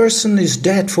 this person is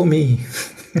dead for me.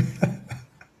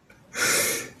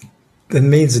 That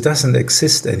means it doesn't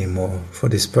exist anymore for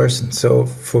this person. So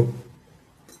for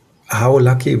how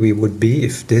lucky we would be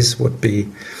if this would be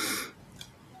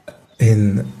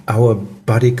in our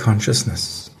body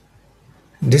consciousness.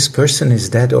 This person is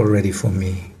dead already for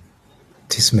me,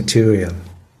 this material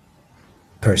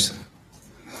person.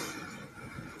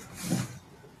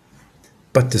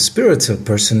 But the spiritual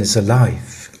person is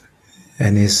alive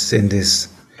and is in this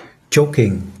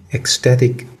joking,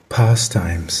 ecstatic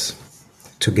pastimes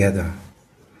together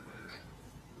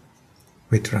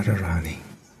with Radharani.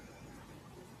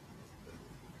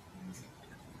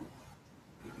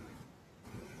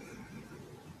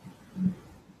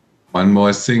 One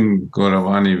more thing,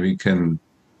 Gauravani, we can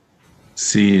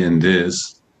see in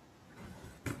this,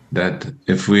 that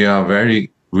if we are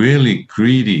really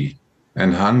greedy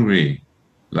and hungry,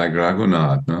 like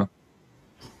Raghunath, no?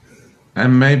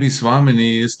 And maybe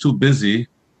Swamini is too busy,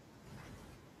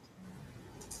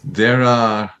 there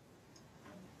are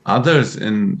others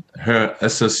in her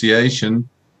association,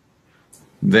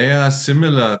 they are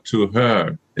similar to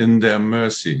her in their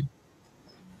mercy.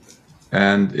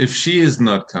 And if she is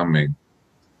not coming,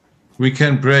 we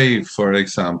can pray, for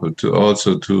example,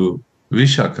 to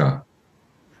Vishaka.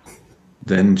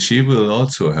 Then she will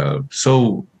also help.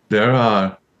 So there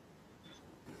are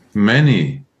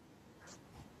many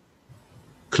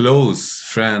close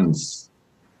friends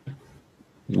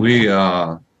we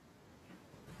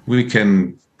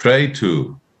can pray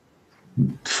to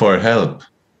for help.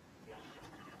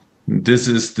 This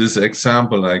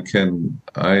example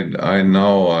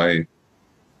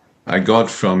I got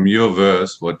from your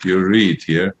verse, what you read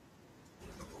here,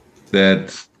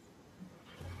 that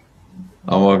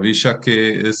our Vishake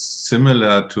is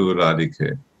similar to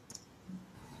Radhike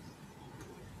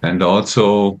and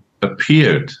also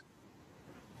appeared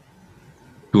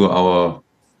to our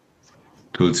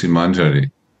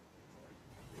Kusumanjali.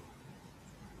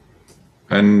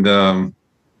 And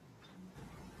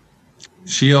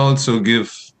she also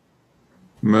gives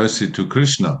mercy to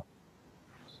Krishna.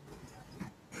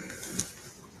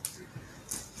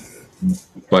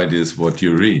 By this, what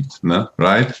you read, no?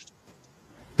 Right?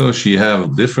 So she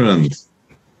have different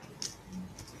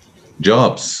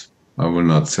jobs. I will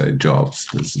not say jobs,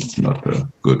 this is not a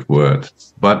good word.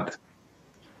 But,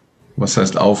 was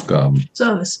heißt Aufgaben?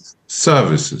 Services.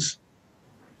 Services.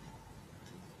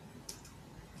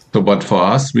 So, but for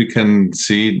us, we can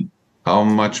see how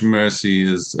much mercy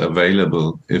is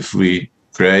available if we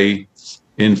pray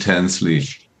intensely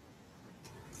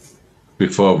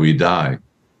before we die.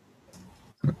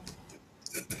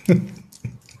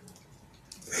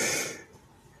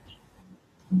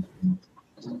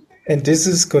 And this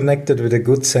is connected with a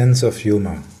good sense of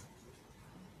humor.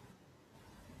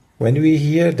 When we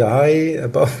hear die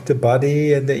about the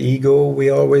body and the ego, we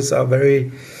always are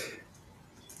very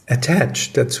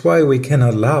attached. That's why we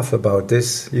cannot laugh about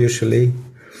this usually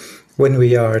when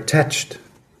we are attached.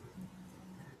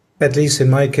 At least in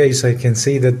my case, I can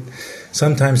see that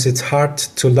sometimes it's hard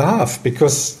to laugh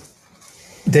because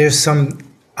there's some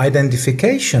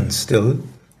identification still.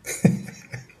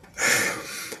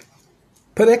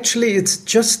 But actually, it's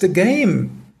just a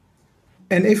game.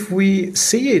 And if we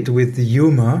see it with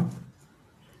humor,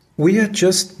 we are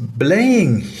just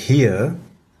playing here.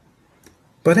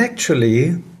 But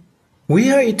actually,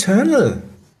 we are eternal.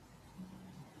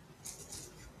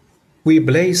 We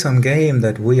play some game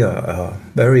that we are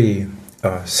very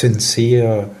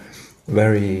sincere,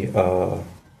 very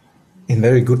in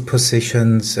very good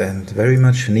positions and very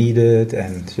much needed,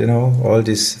 and all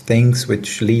these things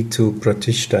which lead to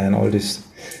pratishta and all this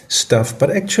stuff. But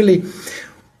actually,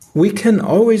 we can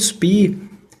always be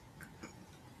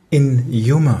in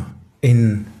humor,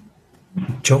 in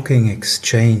joking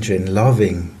exchange, in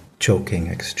loving joking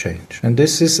exchange. And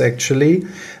this is actually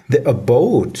the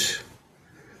abode.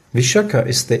 Vishaka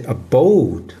is the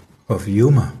abode of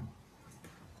humor.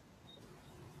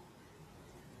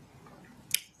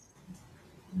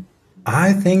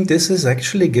 I think this is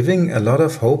actually giving a lot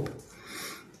of hope.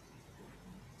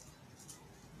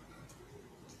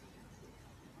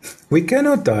 We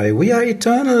cannot die. We are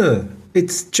eternal.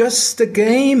 It's just a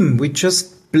game. We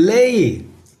just play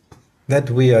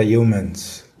that we are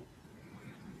humans.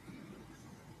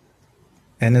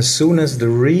 And as soon as the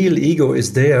real ego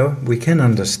is there, we can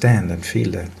understand and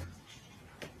feel that.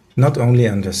 Not only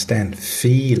understand,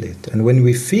 feel it. And when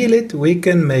we feel it, we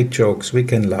can make jokes, we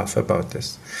can laugh about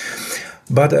this.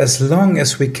 But as long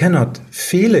as we cannot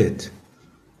feel it,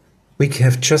 we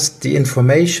have just the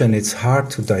information, it's hard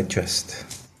to digest.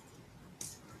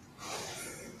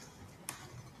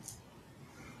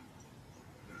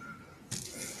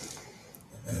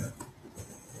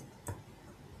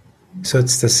 So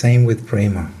it's the same with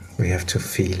prema. We have to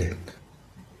feel it.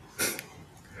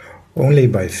 Only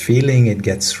by feeling it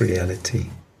gets reality,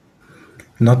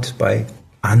 not by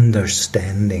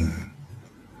understanding.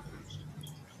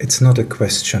 It's not a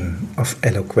question of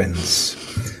eloquence,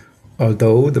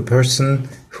 although the person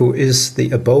who is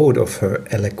the abode of her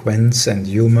eloquence and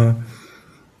humor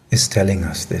is telling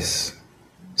us this.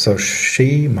 So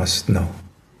she must know.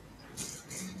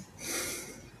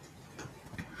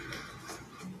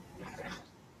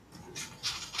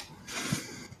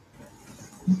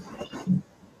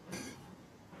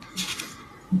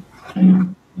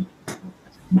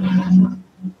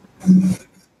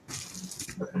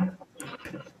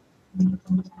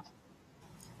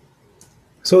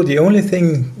 So the only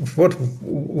thing what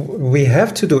we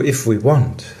have to do if we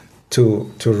want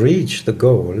to reach the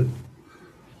goal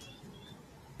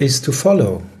is to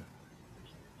follow.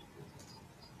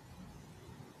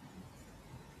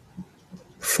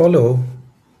 Follow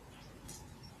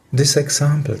these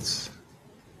examples.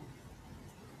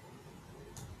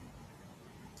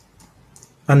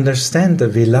 Understand the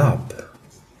Vilapa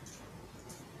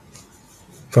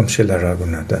from Srila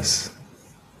Raghunathas.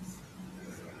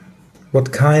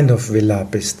 What kind of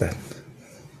Vilapa is that?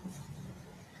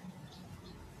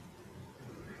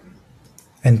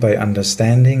 And by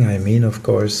understanding, I mean, of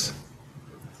course,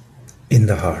 in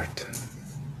the heart.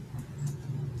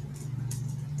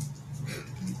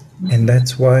 And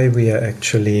that's why we are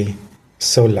actually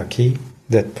so lucky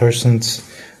that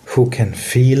persons who can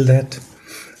feel that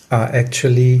are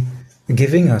actually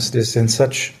giving us this in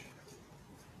such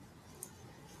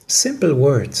simple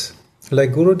words.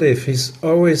 Like Gurudev, he's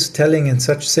always telling in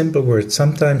such simple words.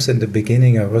 Sometimes in the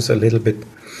beginning I was a little bit,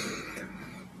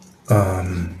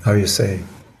 how you say,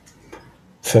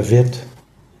 verwirrt.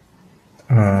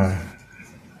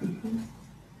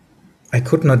 I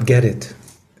could not get it.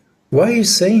 Why are you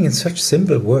saying in such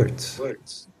simple words?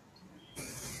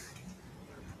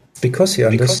 Because he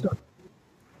understood.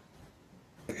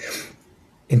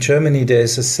 In Germany there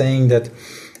is a saying that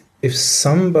if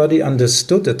somebody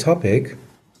understood a topic,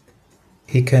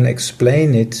 he can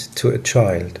explain it to a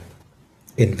child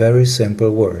in very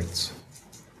simple words.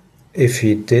 If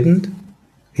he didn't,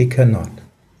 he cannot.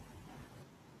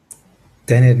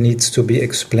 Then it needs to be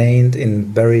explained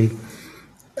in very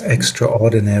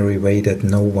extraordinary way that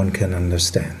no one can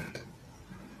understand.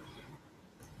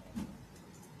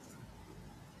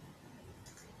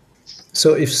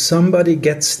 So if somebody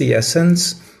gets the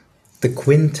essence, the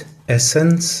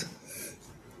quintessence,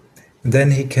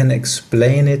 then he can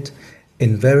explain it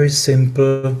in very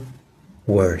simple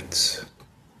words.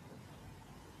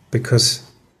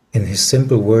 Because in his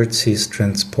simple words he is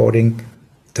transporting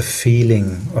the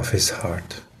feeling of his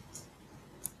heart.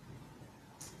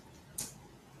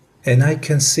 And I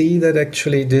can see that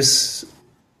actually this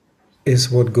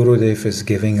is what Gurudev is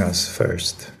giving us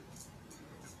first.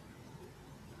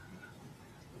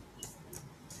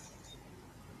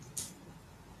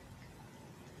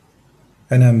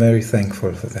 And I'm very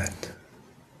thankful for that.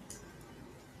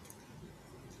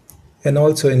 And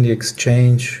also in the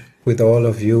exchange with all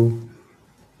of you,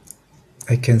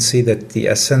 I can see that the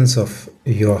essence of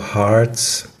your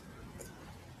hearts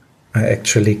are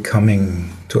actually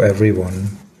coming to everyone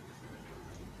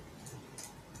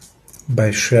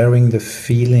by sharing the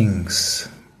feelings,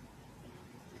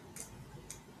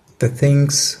 the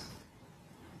things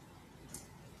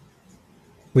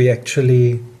we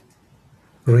actually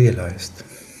realized,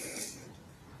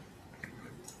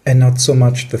 and not so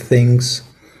much the things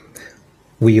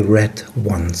we read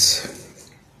once.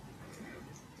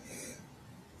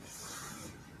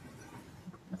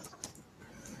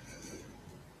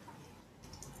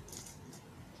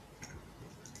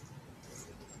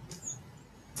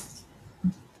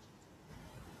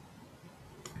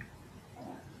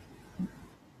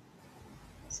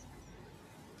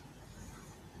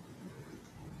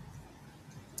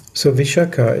 So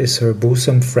Vishaka is her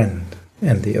bosom friend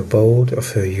and the abode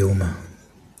of her humor.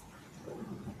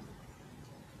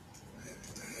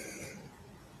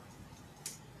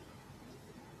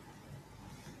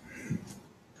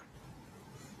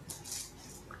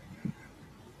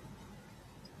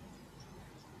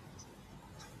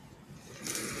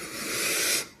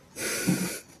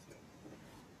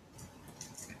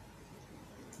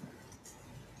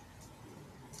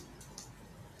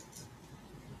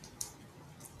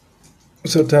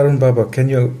 So Tarun Baba, can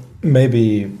you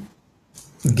maybe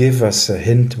give us a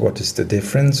hint what is the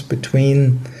difference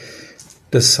between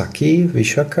the Saki,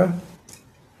 Vishaka,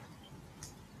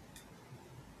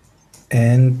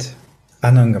 and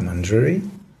Anangamanjari?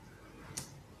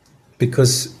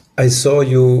 Because I saw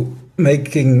you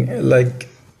making like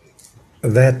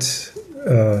that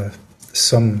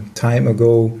some time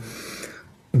ago.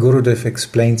 Gurudev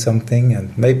explained something,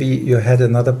 and maybe you had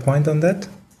another point on that?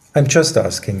 I'm just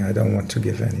asking, I don't want to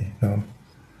give any, no.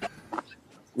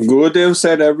 Gurudev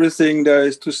said everything there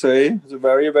is to say. It's a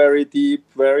very, very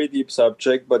deep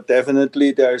subject, but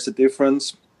definitely there is a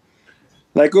difference.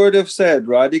 Like Gurudev said,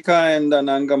 Radhika and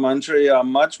Anangamanjari are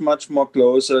much, much more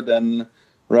closer than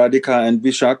Radhika and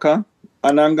Vishaka.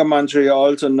 Anangamanjari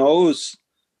also knows,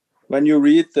 when you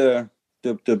read the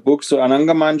book, so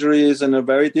Anangamanjari is in a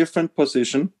very different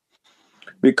position,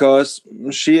 because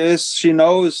she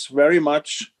knows very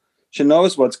much. She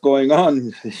knows what's going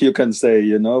on, you can say,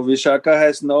 Vishaka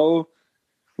has no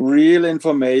real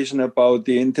information about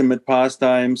the intimate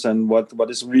pastimes and what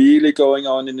is really going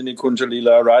on in the Nikunja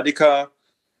Lila. Radhika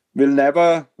will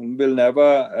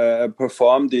never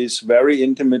perform these very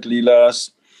intimate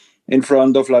Leelas in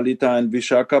front of Lalita and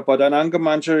Vishaka, but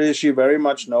Anangamanjari, she very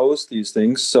much knows these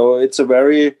things. So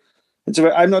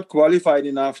I'm not qualified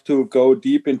enough to go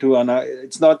deep into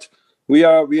it's not. We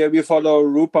follow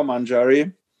Rupa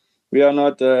Manjari. We are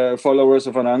not followers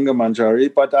of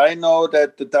Anangamanjari, but I know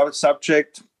that the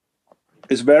subject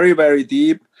is very, very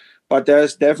deep. But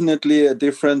there's definitely a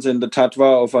difference in the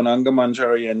tattva of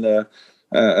Anangamanjari and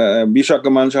Vishaka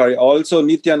Manjari. Also,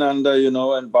 Nityananda,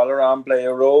 and Balaram play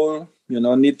a role.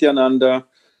 Nityananda's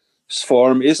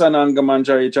form is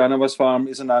Anangamanjari. Janava's form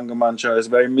is Anangamanjari. It's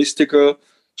very mystical.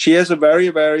 She has a very,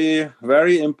 very,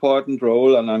 very important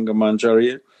role,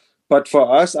 Anangamanjari. But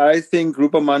for us, I think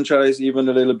Rupa Manjari is even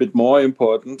a little bit more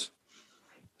important.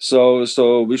 So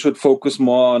we should focus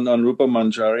more on Rupa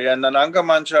Manjari. And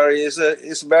Anangamanjari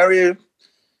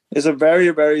is a very,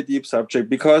 very deep subject,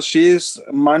 because she is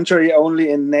Manjari only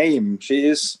in name. She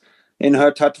is, in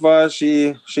her tattva,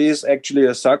 she is actually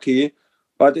a Saki,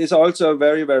 but is also a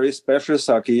very, very special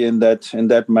Saki in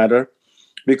that matter,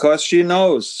 because she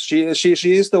knows she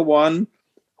is the one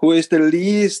who is the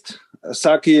least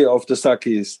Saki of the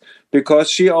Sakis, because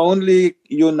she only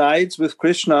unites with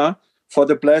Krishna for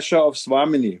the pleasure of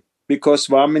Swamini, because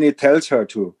Swamini tells her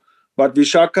to. But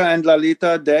Vishaka and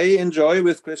Lalita, they enjoy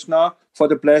with Krishna for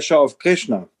the pleasure of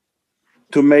Krishna,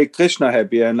 to make Krishna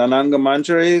happy. And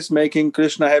Anangamanjari is making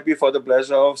Krishna happy for the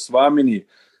pleasure of Swamini.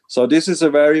 So this is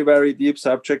a very, very deep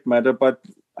subject matter. But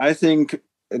I think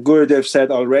Gurudev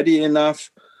said already enough.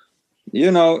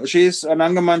 She's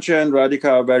Anangamanjari and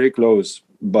Radhika are very close,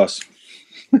 boss.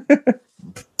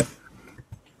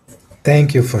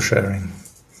 Thank you for sharing.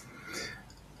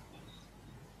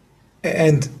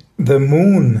 And the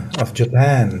moon of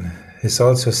Japan is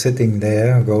also sitting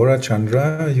there, Gaura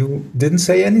Chandra. You didn't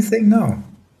say anything now.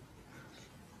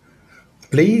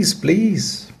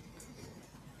 Please.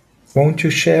 Won't you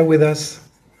share with us?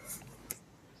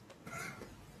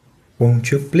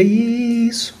 Won't you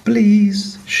please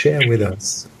share with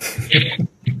us?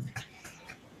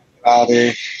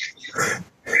 Radhe.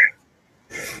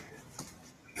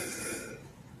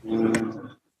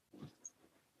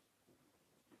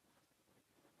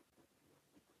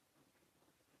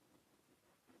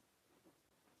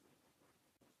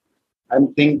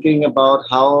 I'm thinking about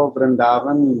how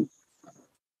Vrindavan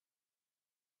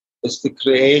is the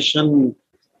creation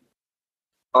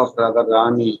of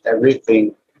Radharani,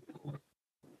 everything.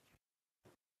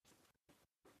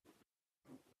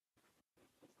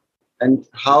 And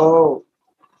how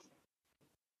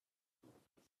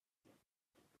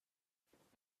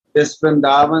this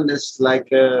Vrindavan is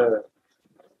like a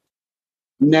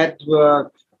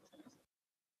network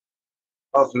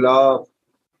of love.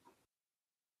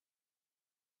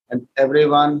 And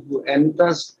everyone who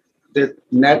enters the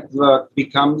network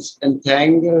becomes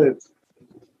entangled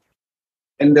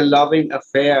in the loving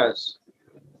affairs.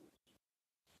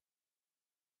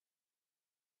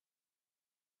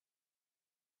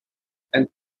 And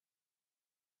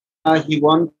he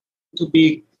wants to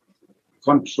be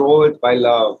controlled by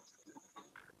love.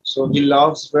 So he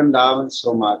loves Vrindavan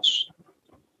so much.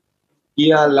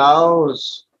 He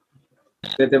allows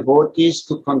the devotees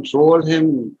to control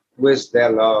him with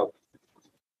their love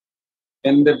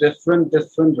in the different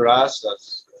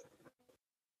rasas.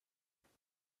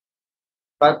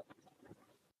 But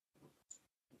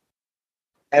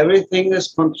everything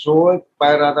is controlled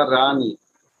by Radharani.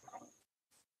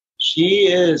 She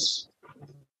is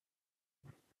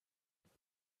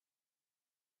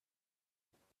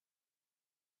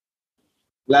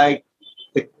like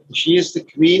she is the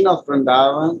queen of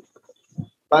Vrindavan,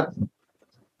 but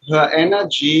her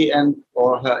energy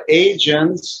or her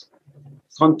agents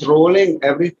controlling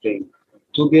everything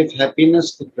to give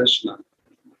happiness to Krishna.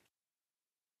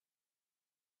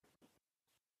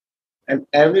 And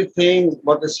everything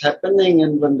what is happening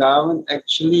in Vrindavan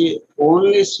actually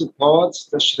only supports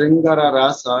the Sringara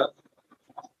Rasa,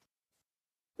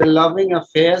 the loving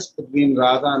affairs between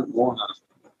Radha and Mohan.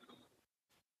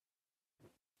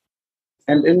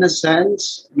 And in a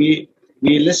sense, we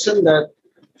listen that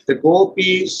the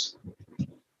gopis,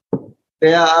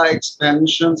 they are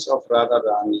expansions of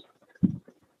Radharani.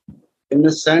 In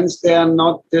a sense, they are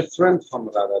not different from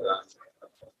Radharani.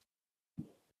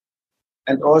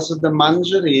 And also the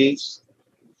manjaris,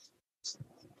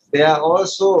 they are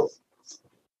also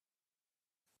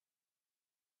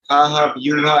Kaha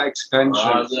Vyuha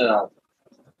expansions.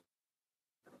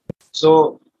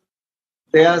 So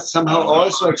they are somehow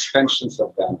also expansions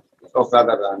of them, of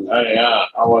Radharani. Yeah,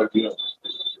 our view.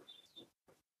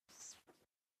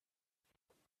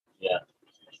 Yeah.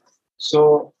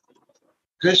 So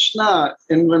Krishna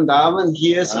in Vrindavan,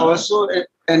 he is also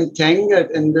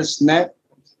entangled in this net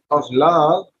of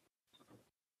love.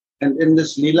 And in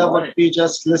this Leela, what we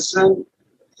just listened,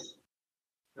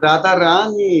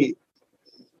 Radharani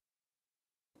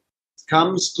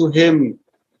comes to him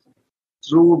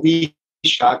through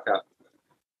Vishaka.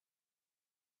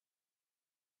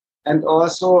 And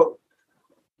also,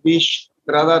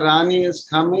 Radharani is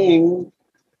coming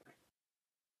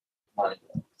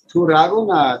to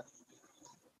Raghunath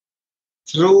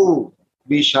through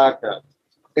Vishaka,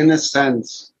 in a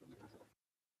sense.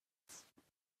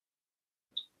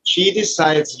 She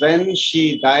decides when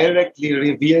she directly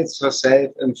reveals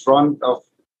herself in front of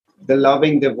the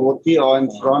loving devotee or in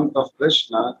front of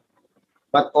Krishna.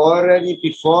 But already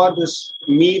before this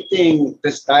meeting,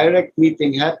 this direct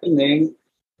meeting happening,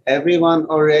 everyone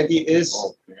already is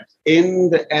in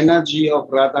the energy of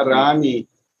Radharani,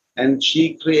 and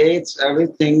she creates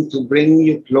everything to bring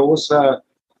you closer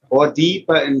or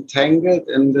deeper entangled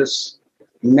in this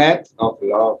net of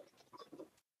love.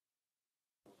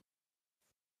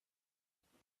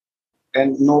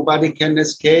 And nobody can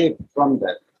escape from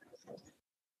that.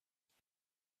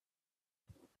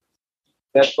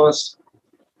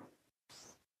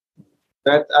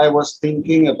 That I was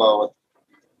thinking about.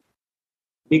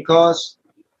 Because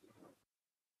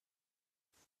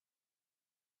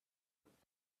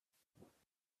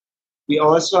we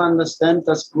also understand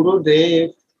that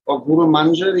Gurudev or Guru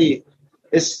Manjari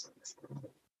is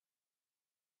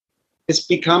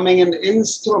becoming an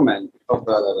instrument of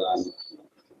Radharani.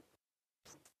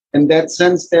 In that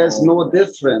sense, there's no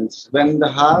difference. When the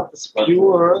heart is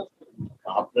pure,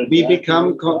 we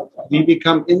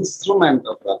become instrument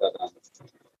of Radharani.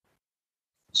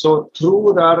 So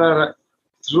through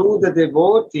the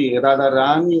devotee,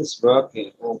 Radharani is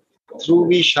working. Through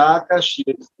Vishaka, she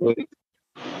is doing.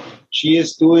 She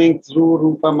is doing through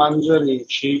Rupa Manjari.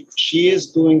 She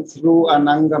is doing through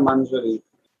Ananga Manjari.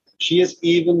 She is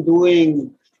even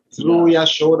doing through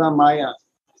Yashoda Maya.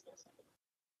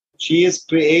 She is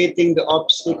creating the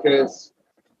obstacles.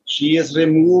 She is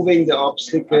removing the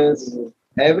obstacles.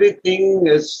 Everything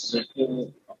is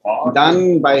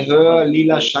done by her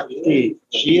Leela Shakti.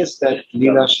 She is that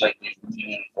Leela Shakti.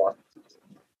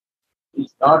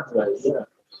 It's not right. Yeah.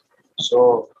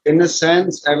 So, in a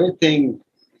sense, everything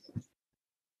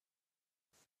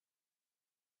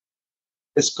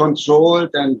is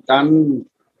controlled and done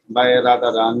by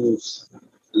Radharani's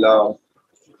love.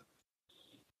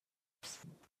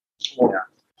 Yeah.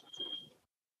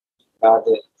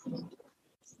 Radhe.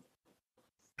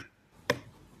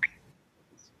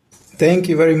 Thank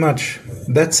you very much.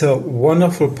 That's a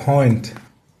wonderful point.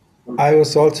 I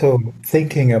was also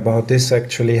thinking about this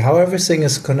actually, how everything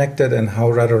is connected and how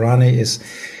Radharani is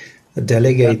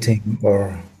delegating,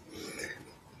 or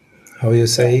how you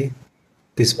say,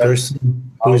 this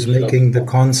person who is making the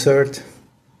concert.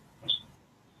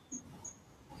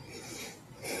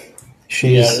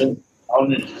 She is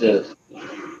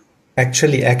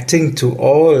actually acting to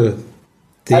all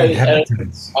the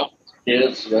inhabitants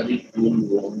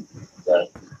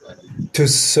to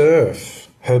serve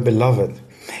her beloved.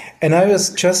 And I was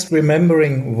just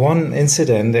remembering one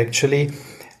incident actually,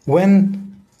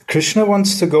 when Krishna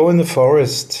wants to go in the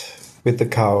forest with the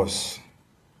cows.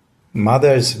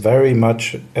 Mother is very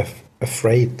much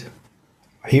afraid.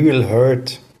 He will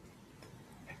hurt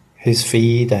his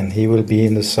feet and he will be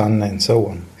in the sun and so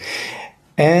on.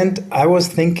 And I was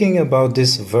thinking about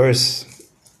this verse,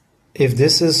 if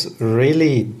this is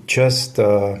really just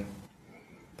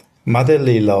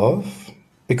motherly love,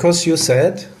 because you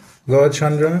said,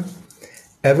 Gaurachandra,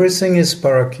 everything is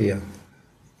parakya.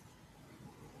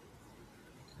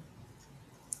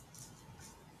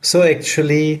 So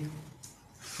actually,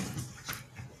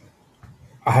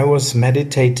 I was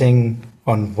meditating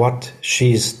on what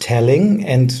she's telling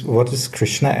and what is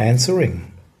Krishna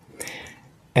answering.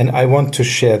 And I want to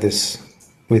share this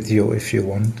with you if you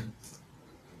want.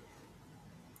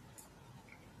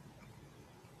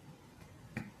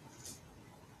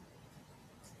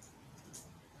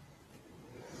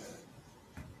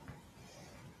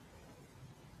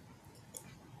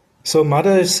 So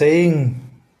Mother is saying,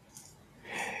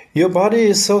 your body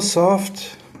is so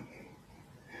soft.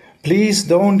 Please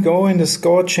don't go in the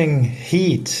scorching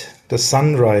heat. The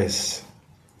sun rays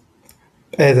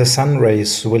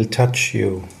will touch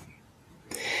you.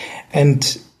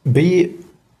 And be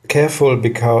careful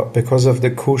because of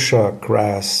the kusha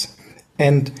grass.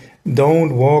 And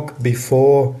don't walk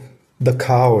before the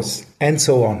cows, and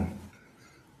so on.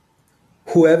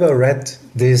 Whoever read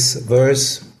this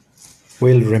verse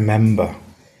will remember.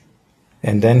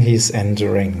 And then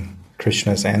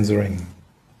Krishna's answering.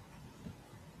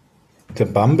 The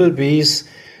bumblebees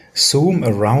zoom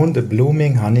around the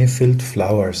blooming honey-filled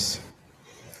flowers.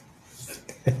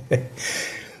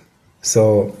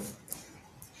 So,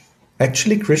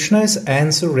 actually Krishna is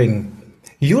answering,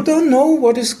 you don't know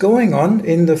what is going on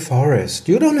in the forest.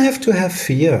 You don't have to have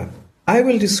fear. I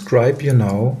will describe you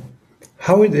now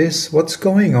how it is, what's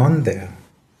going on there.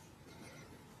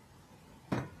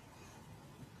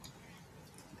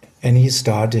 And he's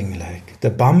starting like,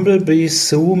 the bumblebees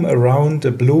zoom around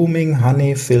the blooming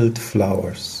honey-filled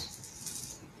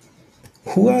flowers.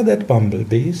 Who are that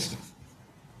bumblebees?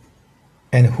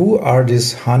 And who are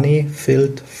these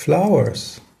honey-filled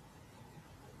flowers?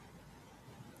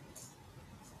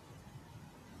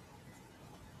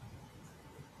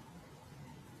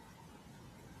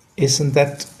 Isn't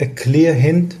that a clear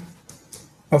hint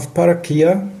of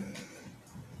parakya?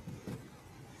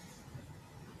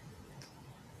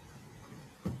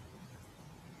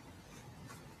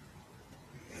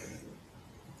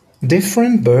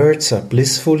 Different birds are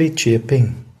blissfully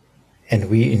chirping, and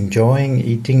we enjoying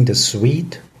eating the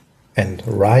sweet and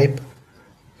ripe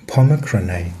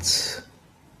pomegranates.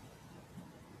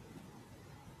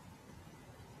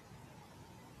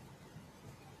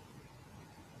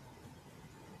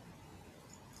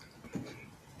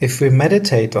 If we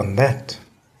meditate on that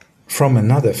from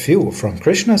another view, from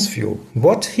Krishna's view,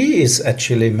 what he is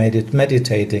actually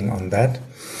meditating on that,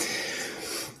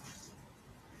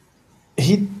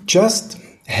 he just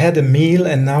had a meal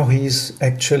and now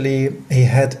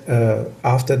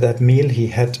after that meal he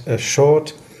had a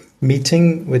short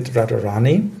meeting with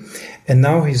Radharani and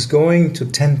now he's going to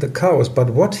tend the cows. But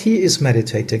what he is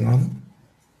meditating on,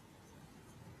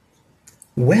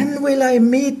 when will I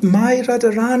meet my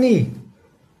Radharani?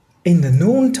 In the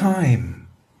noontime.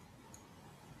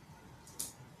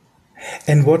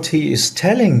 And what he is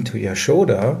telling to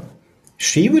Yashoda,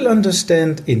 she will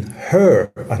understand in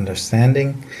her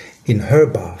understanding, in her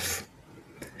bath.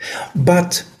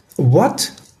 But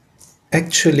what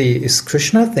actually is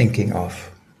Krishna thinking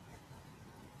of?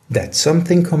 That's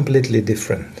something completely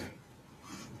different.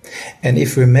 And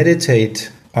if we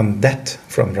meditate on that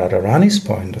from Radharani's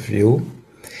point of view,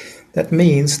 that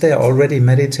means they are already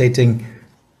meditating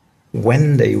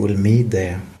when they will meet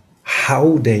there,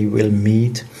 how they will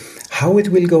meet, how it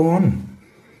will go on.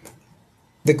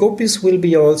 The gopis will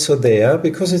be also there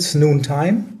because it's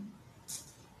noontime.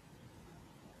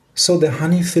 So the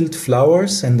honey-filled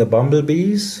flowers and the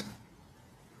bumblebees.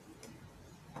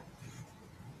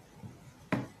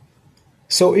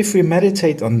 So if we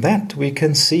meditate on that, we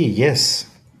can see, yes,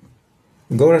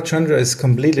 Gaurachandra is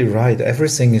completely right.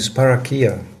 Everything is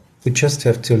parakya. We just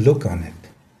have to look on it.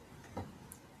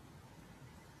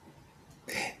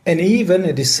 And even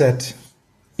it is said,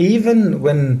 even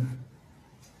when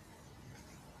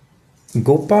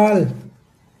Gopal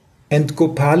and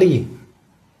Gopali,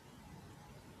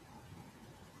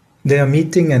 they are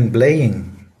meeting and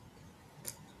playing,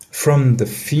 from the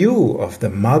view of the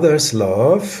mother's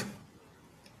love,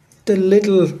 the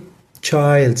little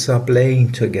childs are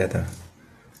playing together.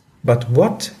 But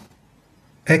what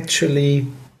actually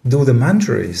do the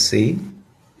manjaris see?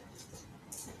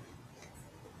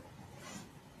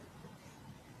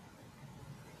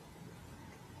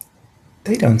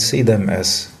 they don't see them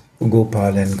as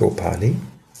Gopal and Gopali.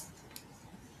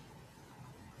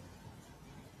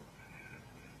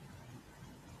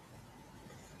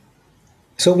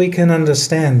 So we can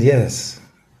understand, yes,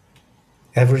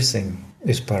 everything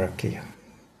is Parakya.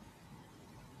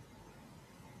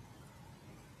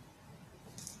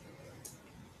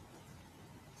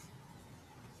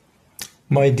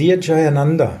 My dear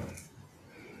Jayananda,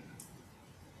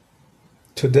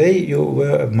 today you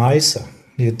were a miser.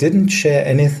 You didn't share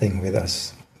anything with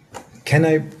us. Can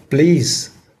I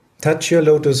please touch your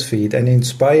lotus feet and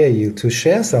inspire you to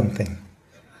share something?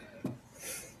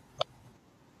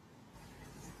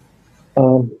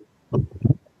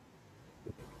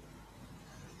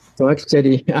 So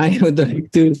actually, I would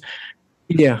like to,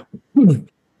 yeah.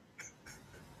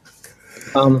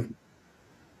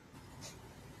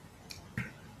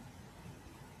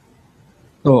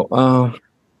 So,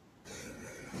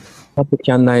 what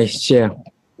can I share?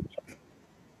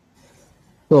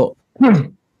 So,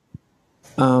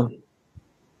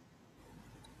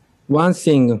 one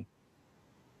thing,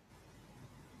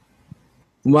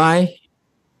 why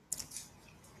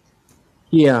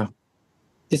here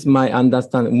is my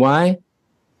understanding. Why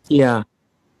here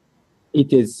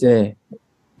it is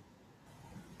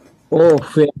all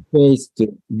fair-faced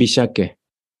Bishake.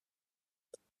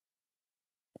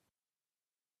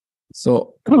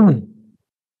 So,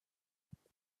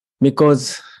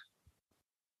 because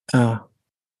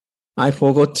I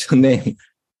forgot to name.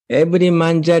 Every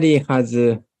manjari has,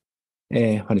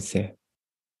 how to say?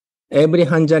 Every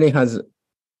manjari has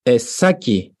a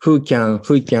saki who can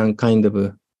kind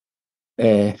of,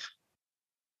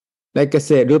 like I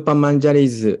say, Rupa manjari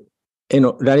is,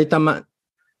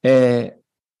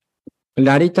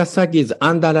 Lalita saki is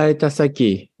under Lalita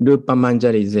saki, Rupa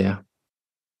manjari is there.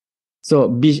 So,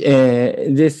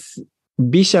 this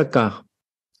Vishaka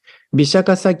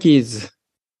saki is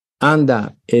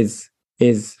under is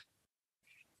this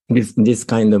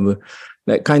kind of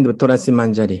Tulasi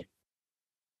manjari.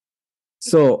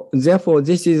 So therefore,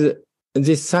 this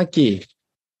saki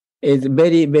is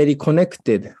very, very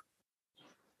connected.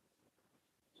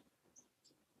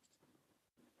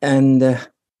 And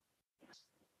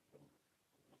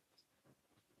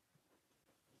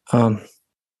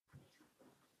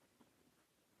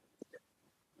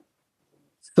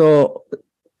so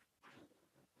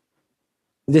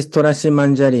this Tulasi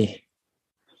manjari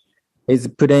is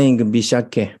playing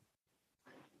Vishake.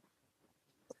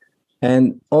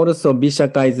 And also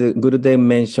Vishaka is Gurudev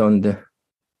mentioned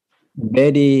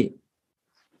very,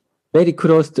 very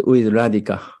close with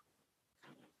Radhika.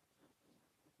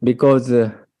 Because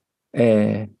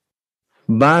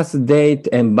birth date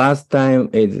and birth time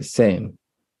is the same.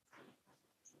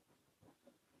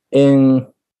 In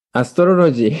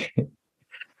astrology,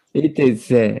 it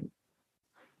is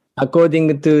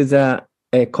according to the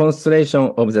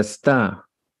constellation of the star.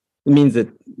 It means that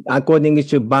according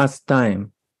to birth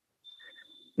time,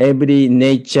 every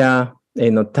nature,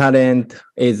 talent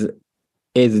is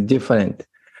different.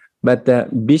 But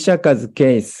Vishaka's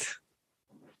case,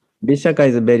 Vishaka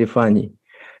is very funny.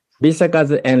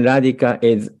 Vishaka's and Radhika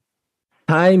is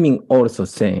timing also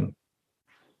same.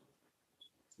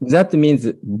 That means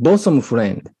bosom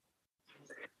friend.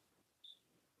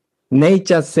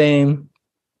 Nature same,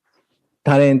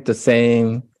 talent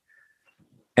same,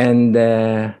 and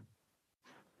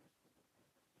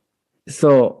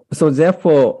so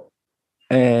therefore,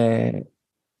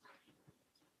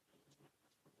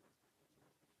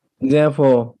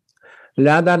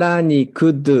 Radharani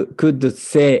could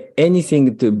say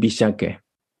anything to Vishaka.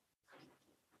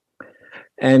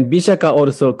 And Vishaka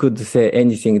also could say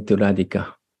anything to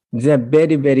Radhika. They are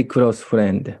very, very close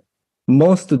friend.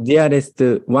 Most dearest,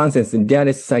 one sense,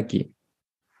 dearest Saki.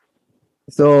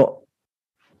 So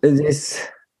this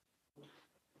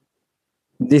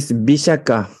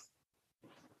Vishaka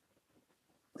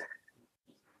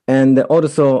and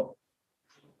also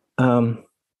our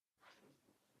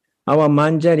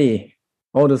manjari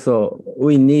also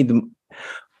we need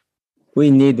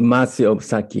mercy of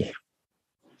Saki.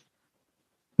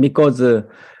 Because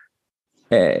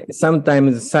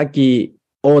sometimes Saki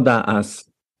order us.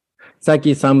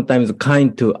 Saki sometimes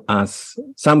kind to us,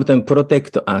 sometimes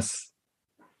protect us.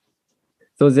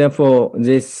 So therefore,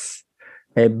 this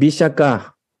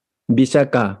Vishaka,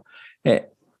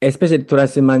 especially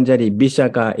Tulasi Manjari,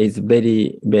 Vishaka is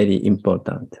very, very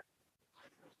important.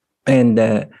 And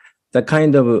the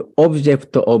kind of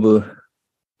object of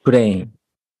praying.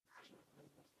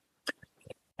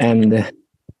 And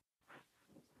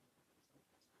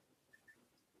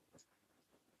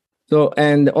so,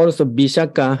 and also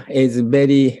Vishaka is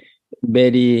very,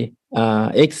 very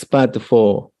expert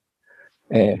for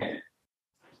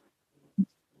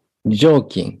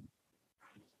joking.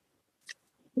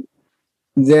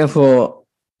 Therefore,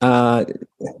 that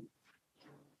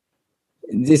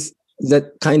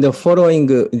kind of following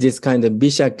this kind of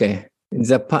Vishaka,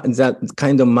 that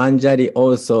kind of Manjari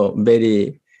also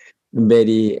very,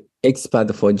 very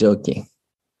expert for joking.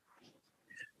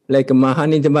 Like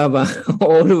Mahanid Baba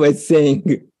always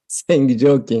saying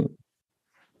joking.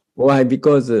 Why?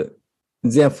 Because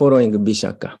they are following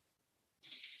Vishaka.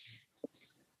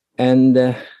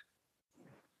 And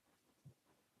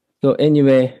so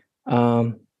anyway,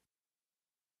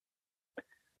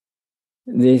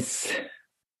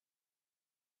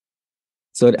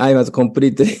 so I was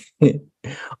completely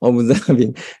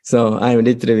observing. So I'm a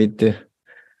little bit,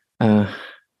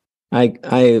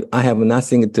 I have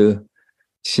nothing to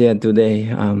share today.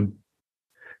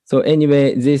 So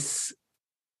anyway, this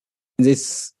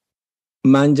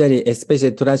Manjari,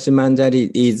 especially Tulashi Manjari,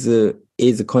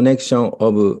 is connection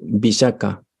of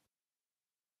Vishaka.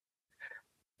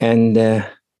 And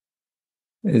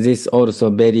this also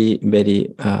very,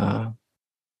 very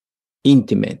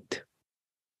intimate.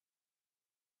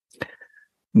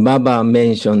 Baba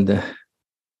mentioned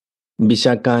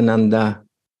Vishakananda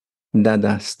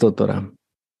Dada Stotram.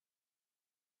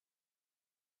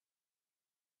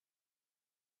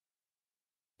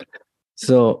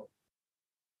 So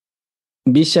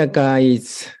Vishaka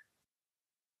is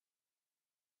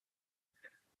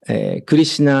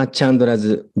Krishna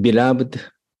Chandra's beloved,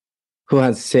 who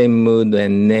has same mood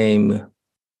and name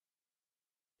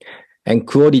and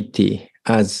quality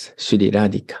as Sri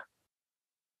Radhika.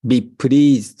 Be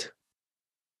pleased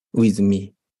with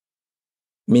me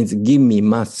means give me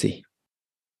mercy.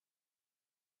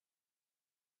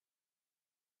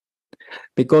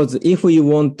 Because if we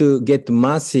want to get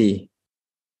mercy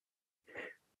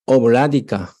of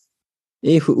Radhika,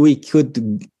 if we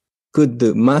could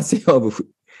mercy of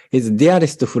his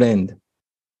dearest friend,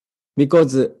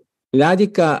 because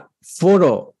Radhika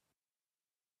follow.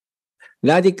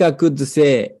 Radhika could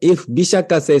say, if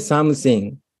Vishaka says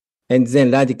something, and then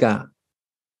Radhika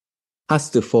has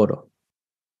to follow,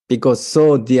 because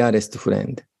so dearest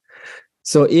friend.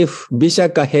 So if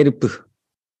Vishaka help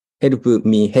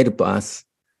us,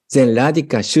 then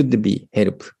Radhika should be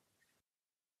help.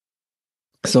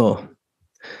 So,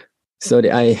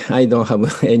 sorry, I don't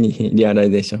have any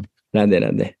realization. Radhe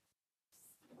Radhe.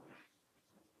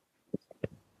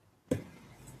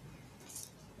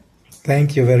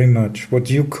 Thank you very much. What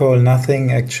you call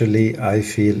nothing, actually, I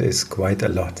feel is quite a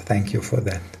lot. Thank you for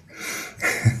that.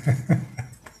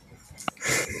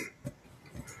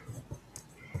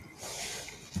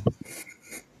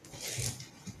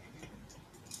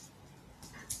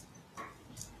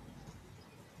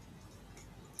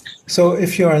 So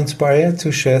if you are inspired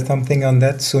to share something on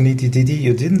that, Suniti Didi,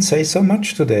 you didn't say so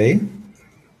much today.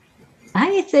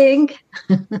 I think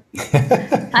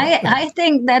I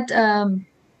think that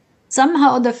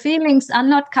somehow the feelings are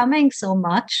not coming so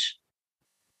much.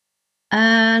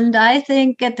 And I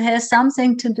think it has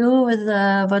something to do with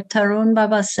what Tarun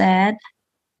Baba said,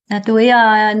 that we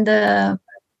are in the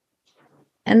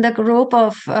group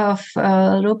of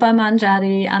Rupa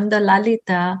Manjari and the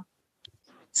Lalita.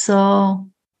 So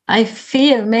I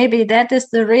feel maybe that is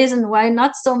the reason why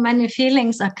not so many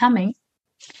feelings are coming.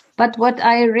 But what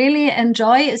I really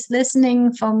enjoy is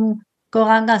listening from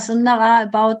Gauranga Sundara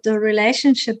about the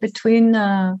relationship between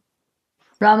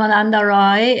Ramananda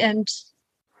Roy and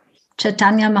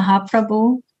Chaitanya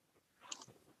Mahaprabhu.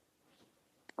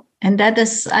 And that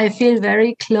is, I feel,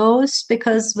 very close,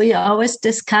 because we are always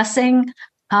discussing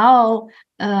how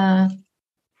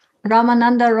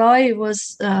Ramananda Roy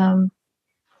was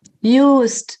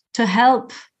used to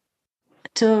help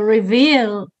to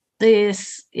reveal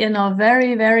this,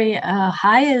 very, very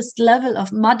highest level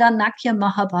of Madanakya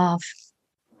Mahabhav.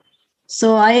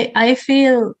 So I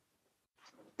feel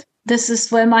this is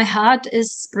where my heart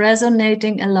is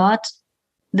resonating a lot,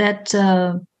 that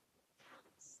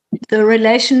the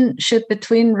relationship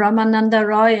between Ramananda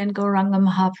Roy and Gauranga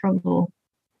Mahaprabhu.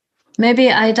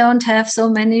 Maybe I don't have so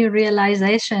many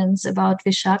realizations about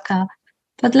Vishaka,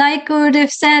 but like Gurudev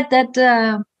said, that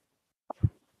the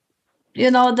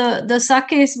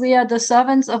Sakis, we are the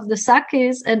servants of the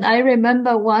Sakis. And I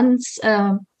remember once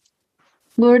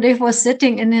Gurudev was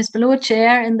sitting in his blue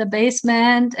chair in the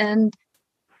basement, and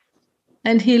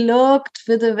he looked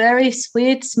with a very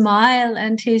sweet smile,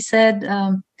 and he said,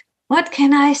 what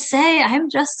can I say? I'm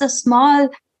just a small,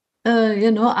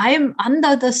 I'm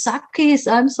under the Sakis.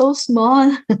 I'm so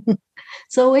small.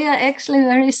 So we are actually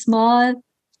very small,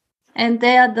 and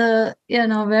they are the,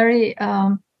 very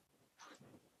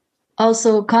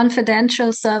also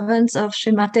confidential servants of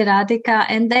Srimati Radhika,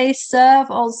 and they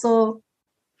serve also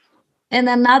in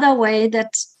another way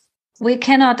that we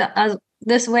cannot,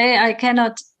 this way I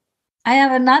cannot, I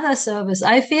have another service.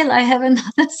 I feel I have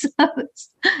another service.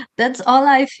 That's all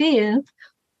I feel.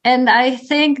 And I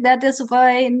think that is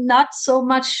why not so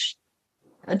much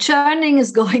churning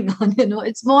is going on,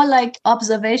 it's more like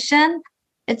observation.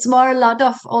 It's more a lot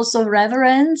of also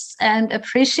reverence and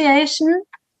appreciation.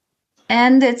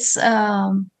 And it's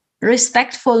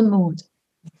respectful mood.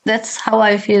 That's how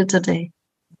I feel today.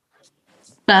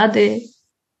 Radhe.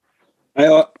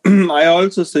 I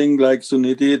also think, like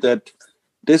Suniti, that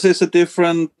this is a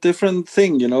different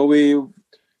thing.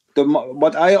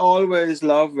 What I always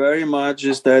love very much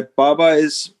is that Baba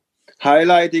is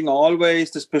highlighting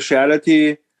always the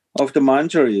speciality of the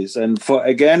manjaris. And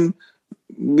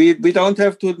we don't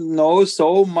have to know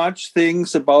so much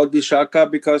things about Vishaka,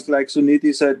 because like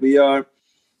Suniti said,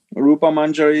 Rupa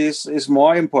Manjari is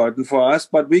more important for us,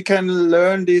 but we can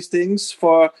learn these things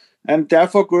and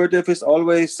therefore Gurudev is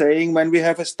always saying, when we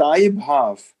have a sthayi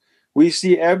bhav, we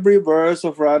see every verse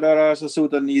of Radha Rasa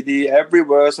Sudha Nidhi, every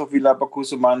verse of Vilapa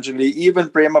Kusumanjali, even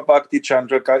Prema Bhakti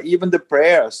Chandrika, even the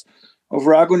prayers of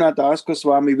Raghunath Das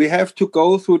Goswami. We have to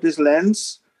go through this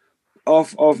lens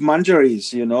of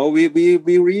manjaris.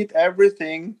 We read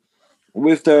everything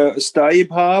with the sthayi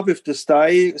bhav, with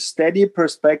the steady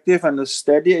perspective and the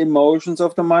steady emotions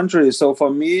of the manjaris. So for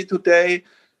me today,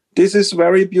 this is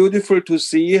very beautiful to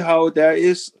see how there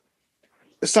is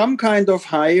some kind of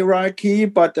hierarchy,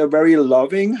 but a very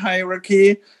loving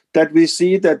hierarchy, that we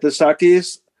see that the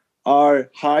Sakis are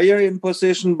higher in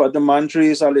position, but the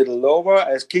manjaris are a little lower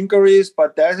as kinkaris,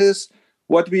 but that is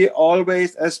what we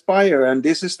always aspire. And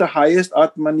this is the highest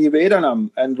Atma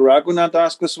Nivedanam. And Raghunath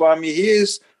Das Goswami, he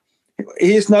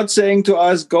is not saying to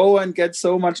us, go and get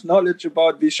so much knowledge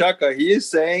about Vishaka. He is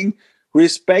saying,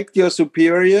 respect your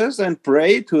superiors and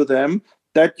pray to them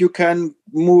that you can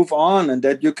move on and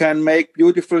that you can make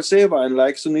beautiful seva. And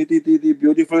like Suniti Didi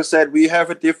beautiful said, we have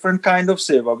a different kind of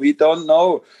seva. We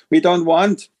don't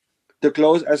want the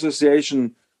close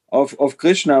association of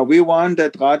Krishna. We want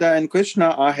that Radha and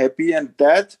Krishna are happy, and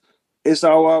that is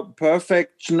our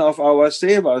perfection of our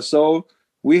seva. So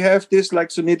we have this, like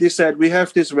Suniti said, we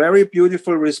have this very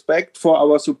beautiful respect for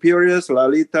our superiors,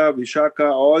 Lalita,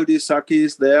 Vishaka, all these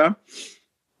Sakis there.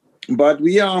 But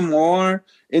we are more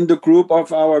in the group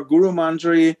of our Guru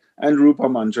Manjari and Rupa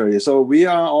Manjari. So we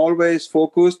are always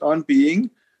focused on being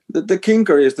the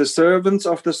kinkaris, the servants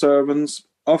of the servants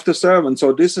of the servants.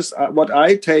 So this is what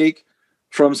I take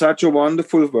from such a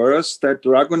wonderful verse that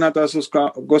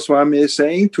Raghunath Goswami is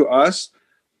saying to us.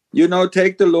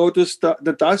 Take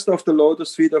the dust of the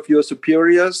lotus feet of your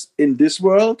superiors in this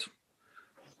world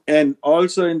and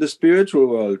also in the spiritual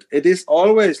world. It is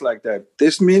always like that.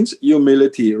 This means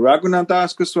humility. Raghunath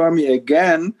Das Goswami,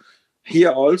 again,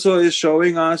 here also is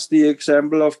showing us the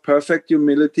example of perfect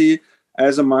humility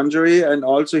as a manjari. And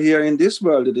also here in this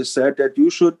world, it is said that you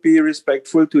should be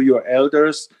respectful to your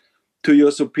elders, to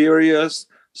your superiors.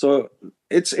 So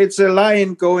it's a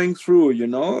line going through,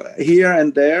 here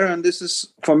and there. And this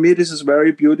is, for me, this is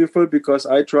very beautiful, because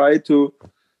I try to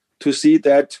see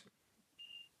that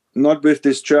not with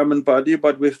this German body,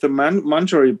 but with the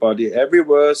manjari body. Every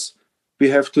verse we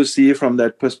have to see from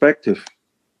that perspective.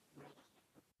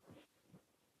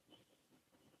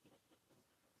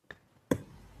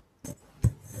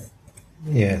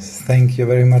 Yes, thank you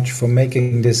very much for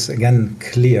making this again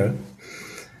clear.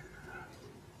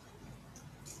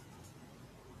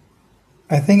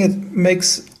 I think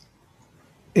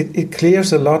it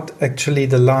clears a lot, actually,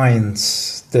 the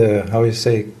lines, how you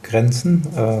say,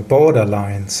 Grenzen, border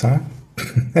lines, huh?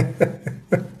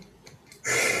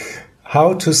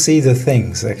 How to see the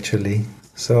things, actually.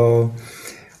 So,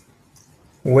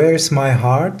 where's my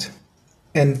heart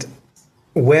and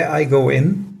where I go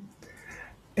in?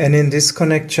 And in this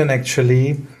connection,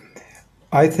 actually,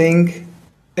 I think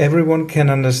everyone can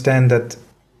understand that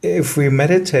if we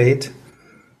meditate,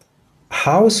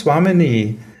 how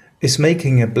Swamini is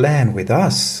making a plan with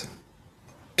us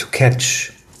to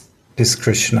catch this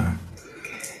Krishna,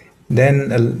 then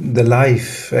the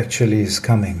life actually is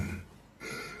coming.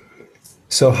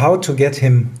 So how to get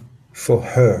him for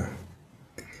her,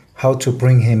 how to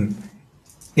bring him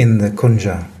in the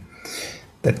kunja,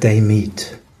 that they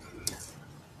meet.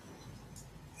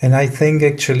 And I think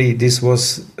actually this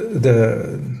was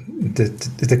the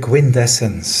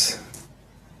quintessence,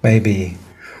 maybe,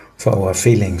 for our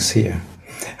feelings here,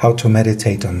 how to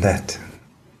meditate on that.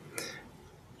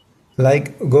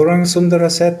 Like Gaurang Sundara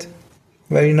said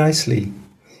very nicely,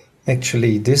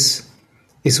 actually this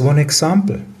is one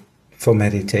example for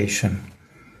meditation.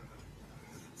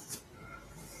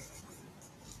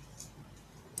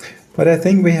 But I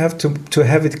think we have to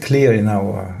have it clear in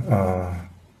our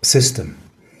system.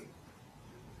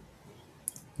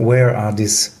 Where are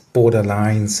these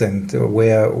borderlines and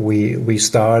where we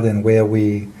start and where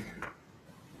we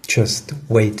just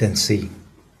wait and see.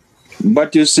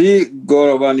 But you see,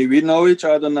 Gauravani, we know each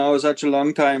other now such a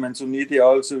long time, and Suniti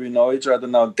also, we know each other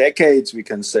now decades, we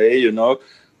can say, you know.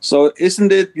 So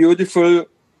isn't it beautiful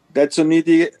that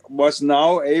Suniti was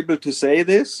now able to say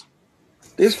this?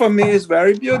 This for me is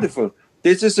very beautiful.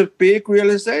 This is a big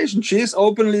realization. She's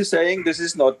openly saying, this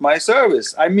is not my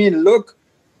service. I mean, look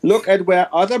at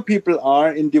where other people are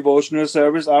in devotional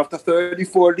service after 30,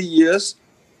 40 years.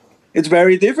 It's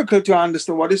very difficult to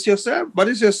understand what is your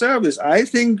service. I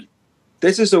think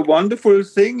this is a wonderful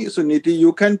thing, Suniti.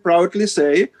 You can proudly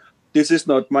say, this is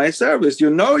not my service.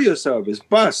 You know your service.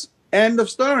 Bas. End of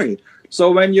story. So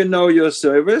when you know your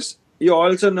service, you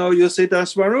also know your Siddha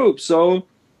Swarup. So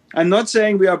I'm not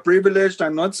saying we are privileged.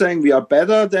 I'm not saying we are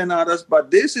better than others.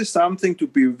 But this is something to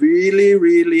be really,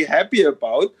 really happy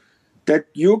about, that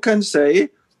you can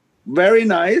say, very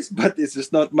nice, but this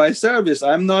is not my service.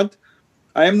 I am not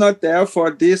there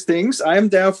for these things. I am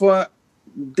there for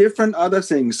different other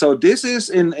things. So this is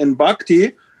in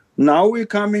Bhakti. Now we're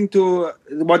coming to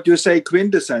what you say,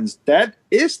 quintessence. That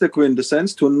is the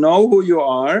quintessence, to know who you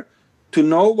are, to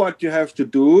know what you have to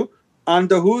do,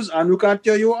 under whose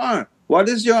Anugatya you are. What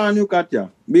is your Anugatya?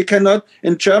 We cannot,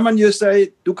 in German you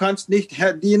say, du kannst nicht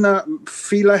Herr Diener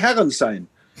vieler Herren sein.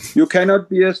 You cannot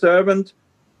be a servant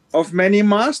of many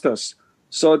masters.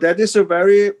 So that is a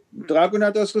very,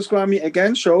 Raghunath Das Goswami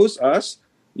again shows us,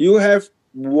 you have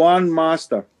one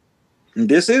master. And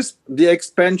this is the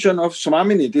expansion of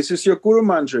Swamini. This is your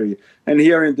Kusumanjali. And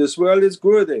here in this world is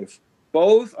Gurudev.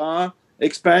 Both are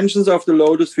expansions of the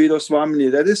lotus feet of Swamini.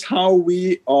 That is how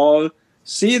we all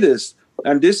see this.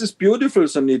 And this is beautiful,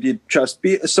 Suniti. Just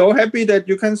be so happy that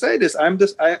you can say this. I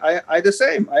the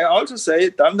same. I also say,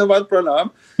 Dandavad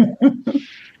Pranam.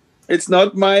 It's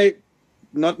not my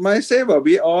seva.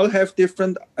 We all have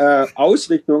different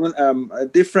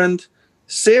Ausrichtungen, different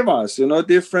sevas, you know,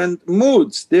 different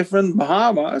moods, different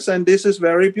bhavas, and this is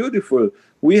very beautiful.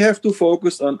 We have to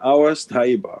focus on our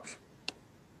sthayi bhav.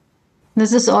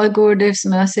 This is all Gurudev's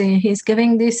mercy. He's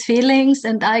giving these feelings,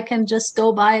 and I can just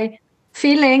go by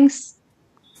feelings.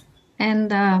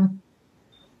 And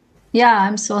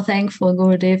I'm so thankful,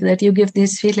 Gurudev, that you give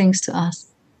these feelings to us.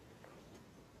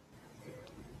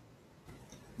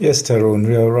 Yes, Tarun,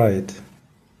 you are right.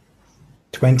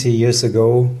 20 years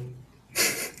ago,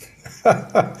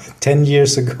 10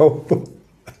 years ago,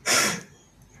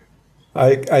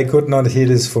 I could not hear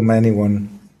this from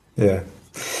anyone. Yeah.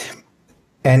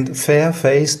 And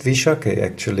fair-faced Vishake,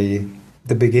 actually,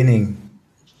 the beginning.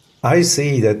 I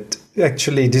see that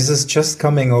actually this is just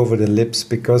coming over the lips,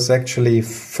 because actually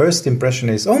first impression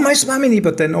is, oh, my Swamini,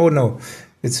 but then, oh no,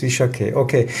 it's Vishake.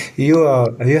 Okay, you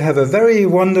have a very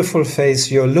wonderful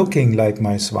face, you're looking like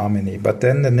my Swamini, but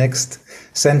then the next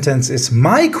sentence is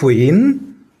my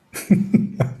queen.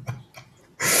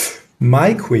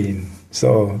 My queen.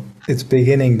 So it's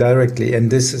beginning directly, and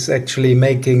this is actually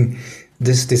making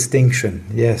this distinction.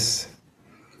 Yes,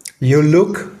 you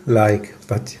look like,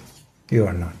 but you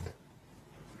are not.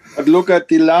 But look at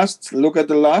the last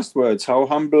words. How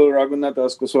humble Raghunath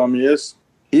Das Goswami is.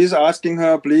 He's asking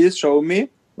her, please show me,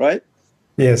 right?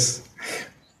 Yes.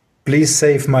 Please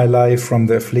save my life from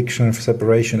the affliction of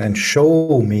separation and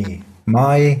show me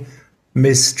my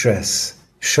mistress.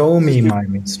 Show me my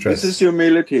mistress. This is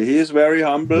humility. He is very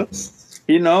humble. Yes.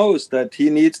 He knows that he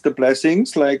needs the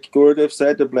blessings, like Gurudev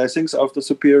said, the blessings of the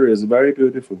superiors. Very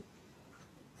beautiful.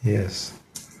 Yes.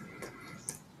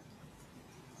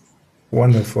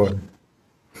 Wonderful.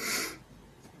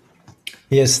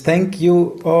 Yes, thank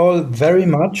you all very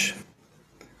much.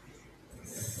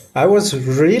 I was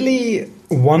really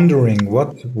wondering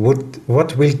what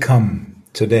will come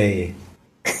today.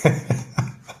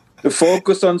 The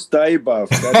focus on sthayi bhav.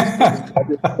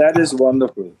 That is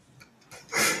wonderful.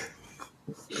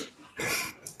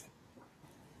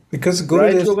 Because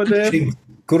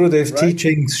Gurudev's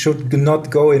teachings should not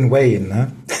go in vain, huh?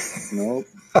 No.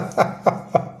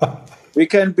 We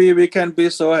can be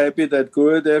so happy that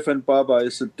Gurudev and Baba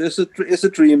is a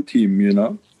dream team, you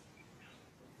know.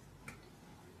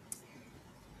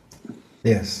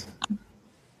 Yes,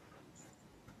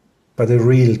 but a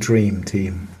real dream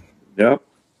team. Yeah.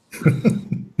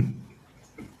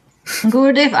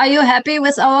 Gurudev, are you happy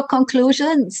with our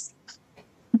conclusions?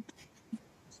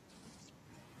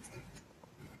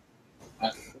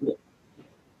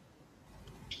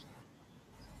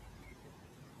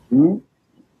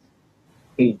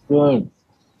 It's good.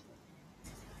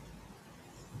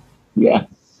 Yeah,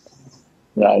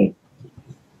 right.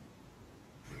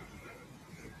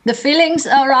 The feelings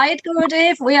are right,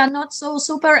 Gurudev. We are not so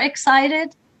super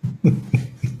excited.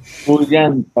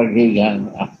 Pujan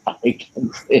Pakigan, I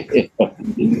can say.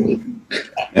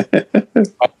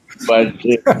 But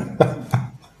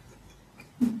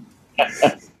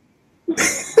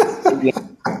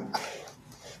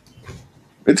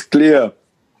It's clear.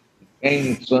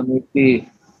 King Suniti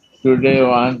today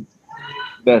want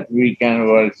that we can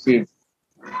worship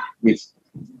with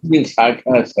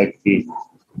Vishaka Sakti.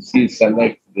 She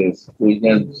select this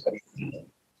Pujan Sakti.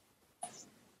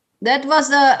 That was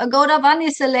a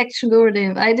Gauravani selection,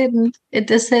 Gurudev. I didn't.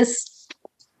 It is his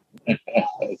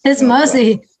No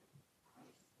mercy.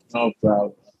 No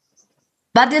problem.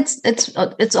 But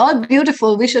it's all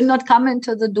beautiful. We should not come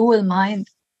into the dual mind.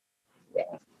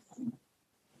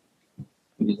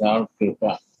 Without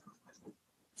kripa.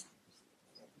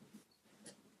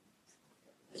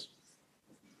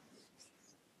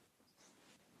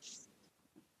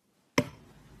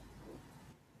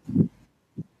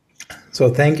 So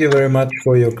thank you very much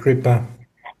for your kripa.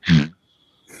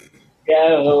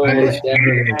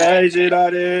 Jai Shri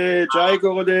Radhe, Jai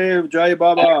Gurudev, Jai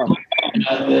Baba.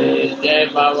 Jai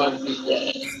Baba ki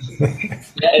Jai.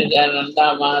 Jai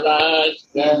Jananda Maharaj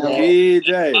ki Jai. Ki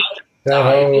Jai. Jai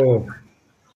ho.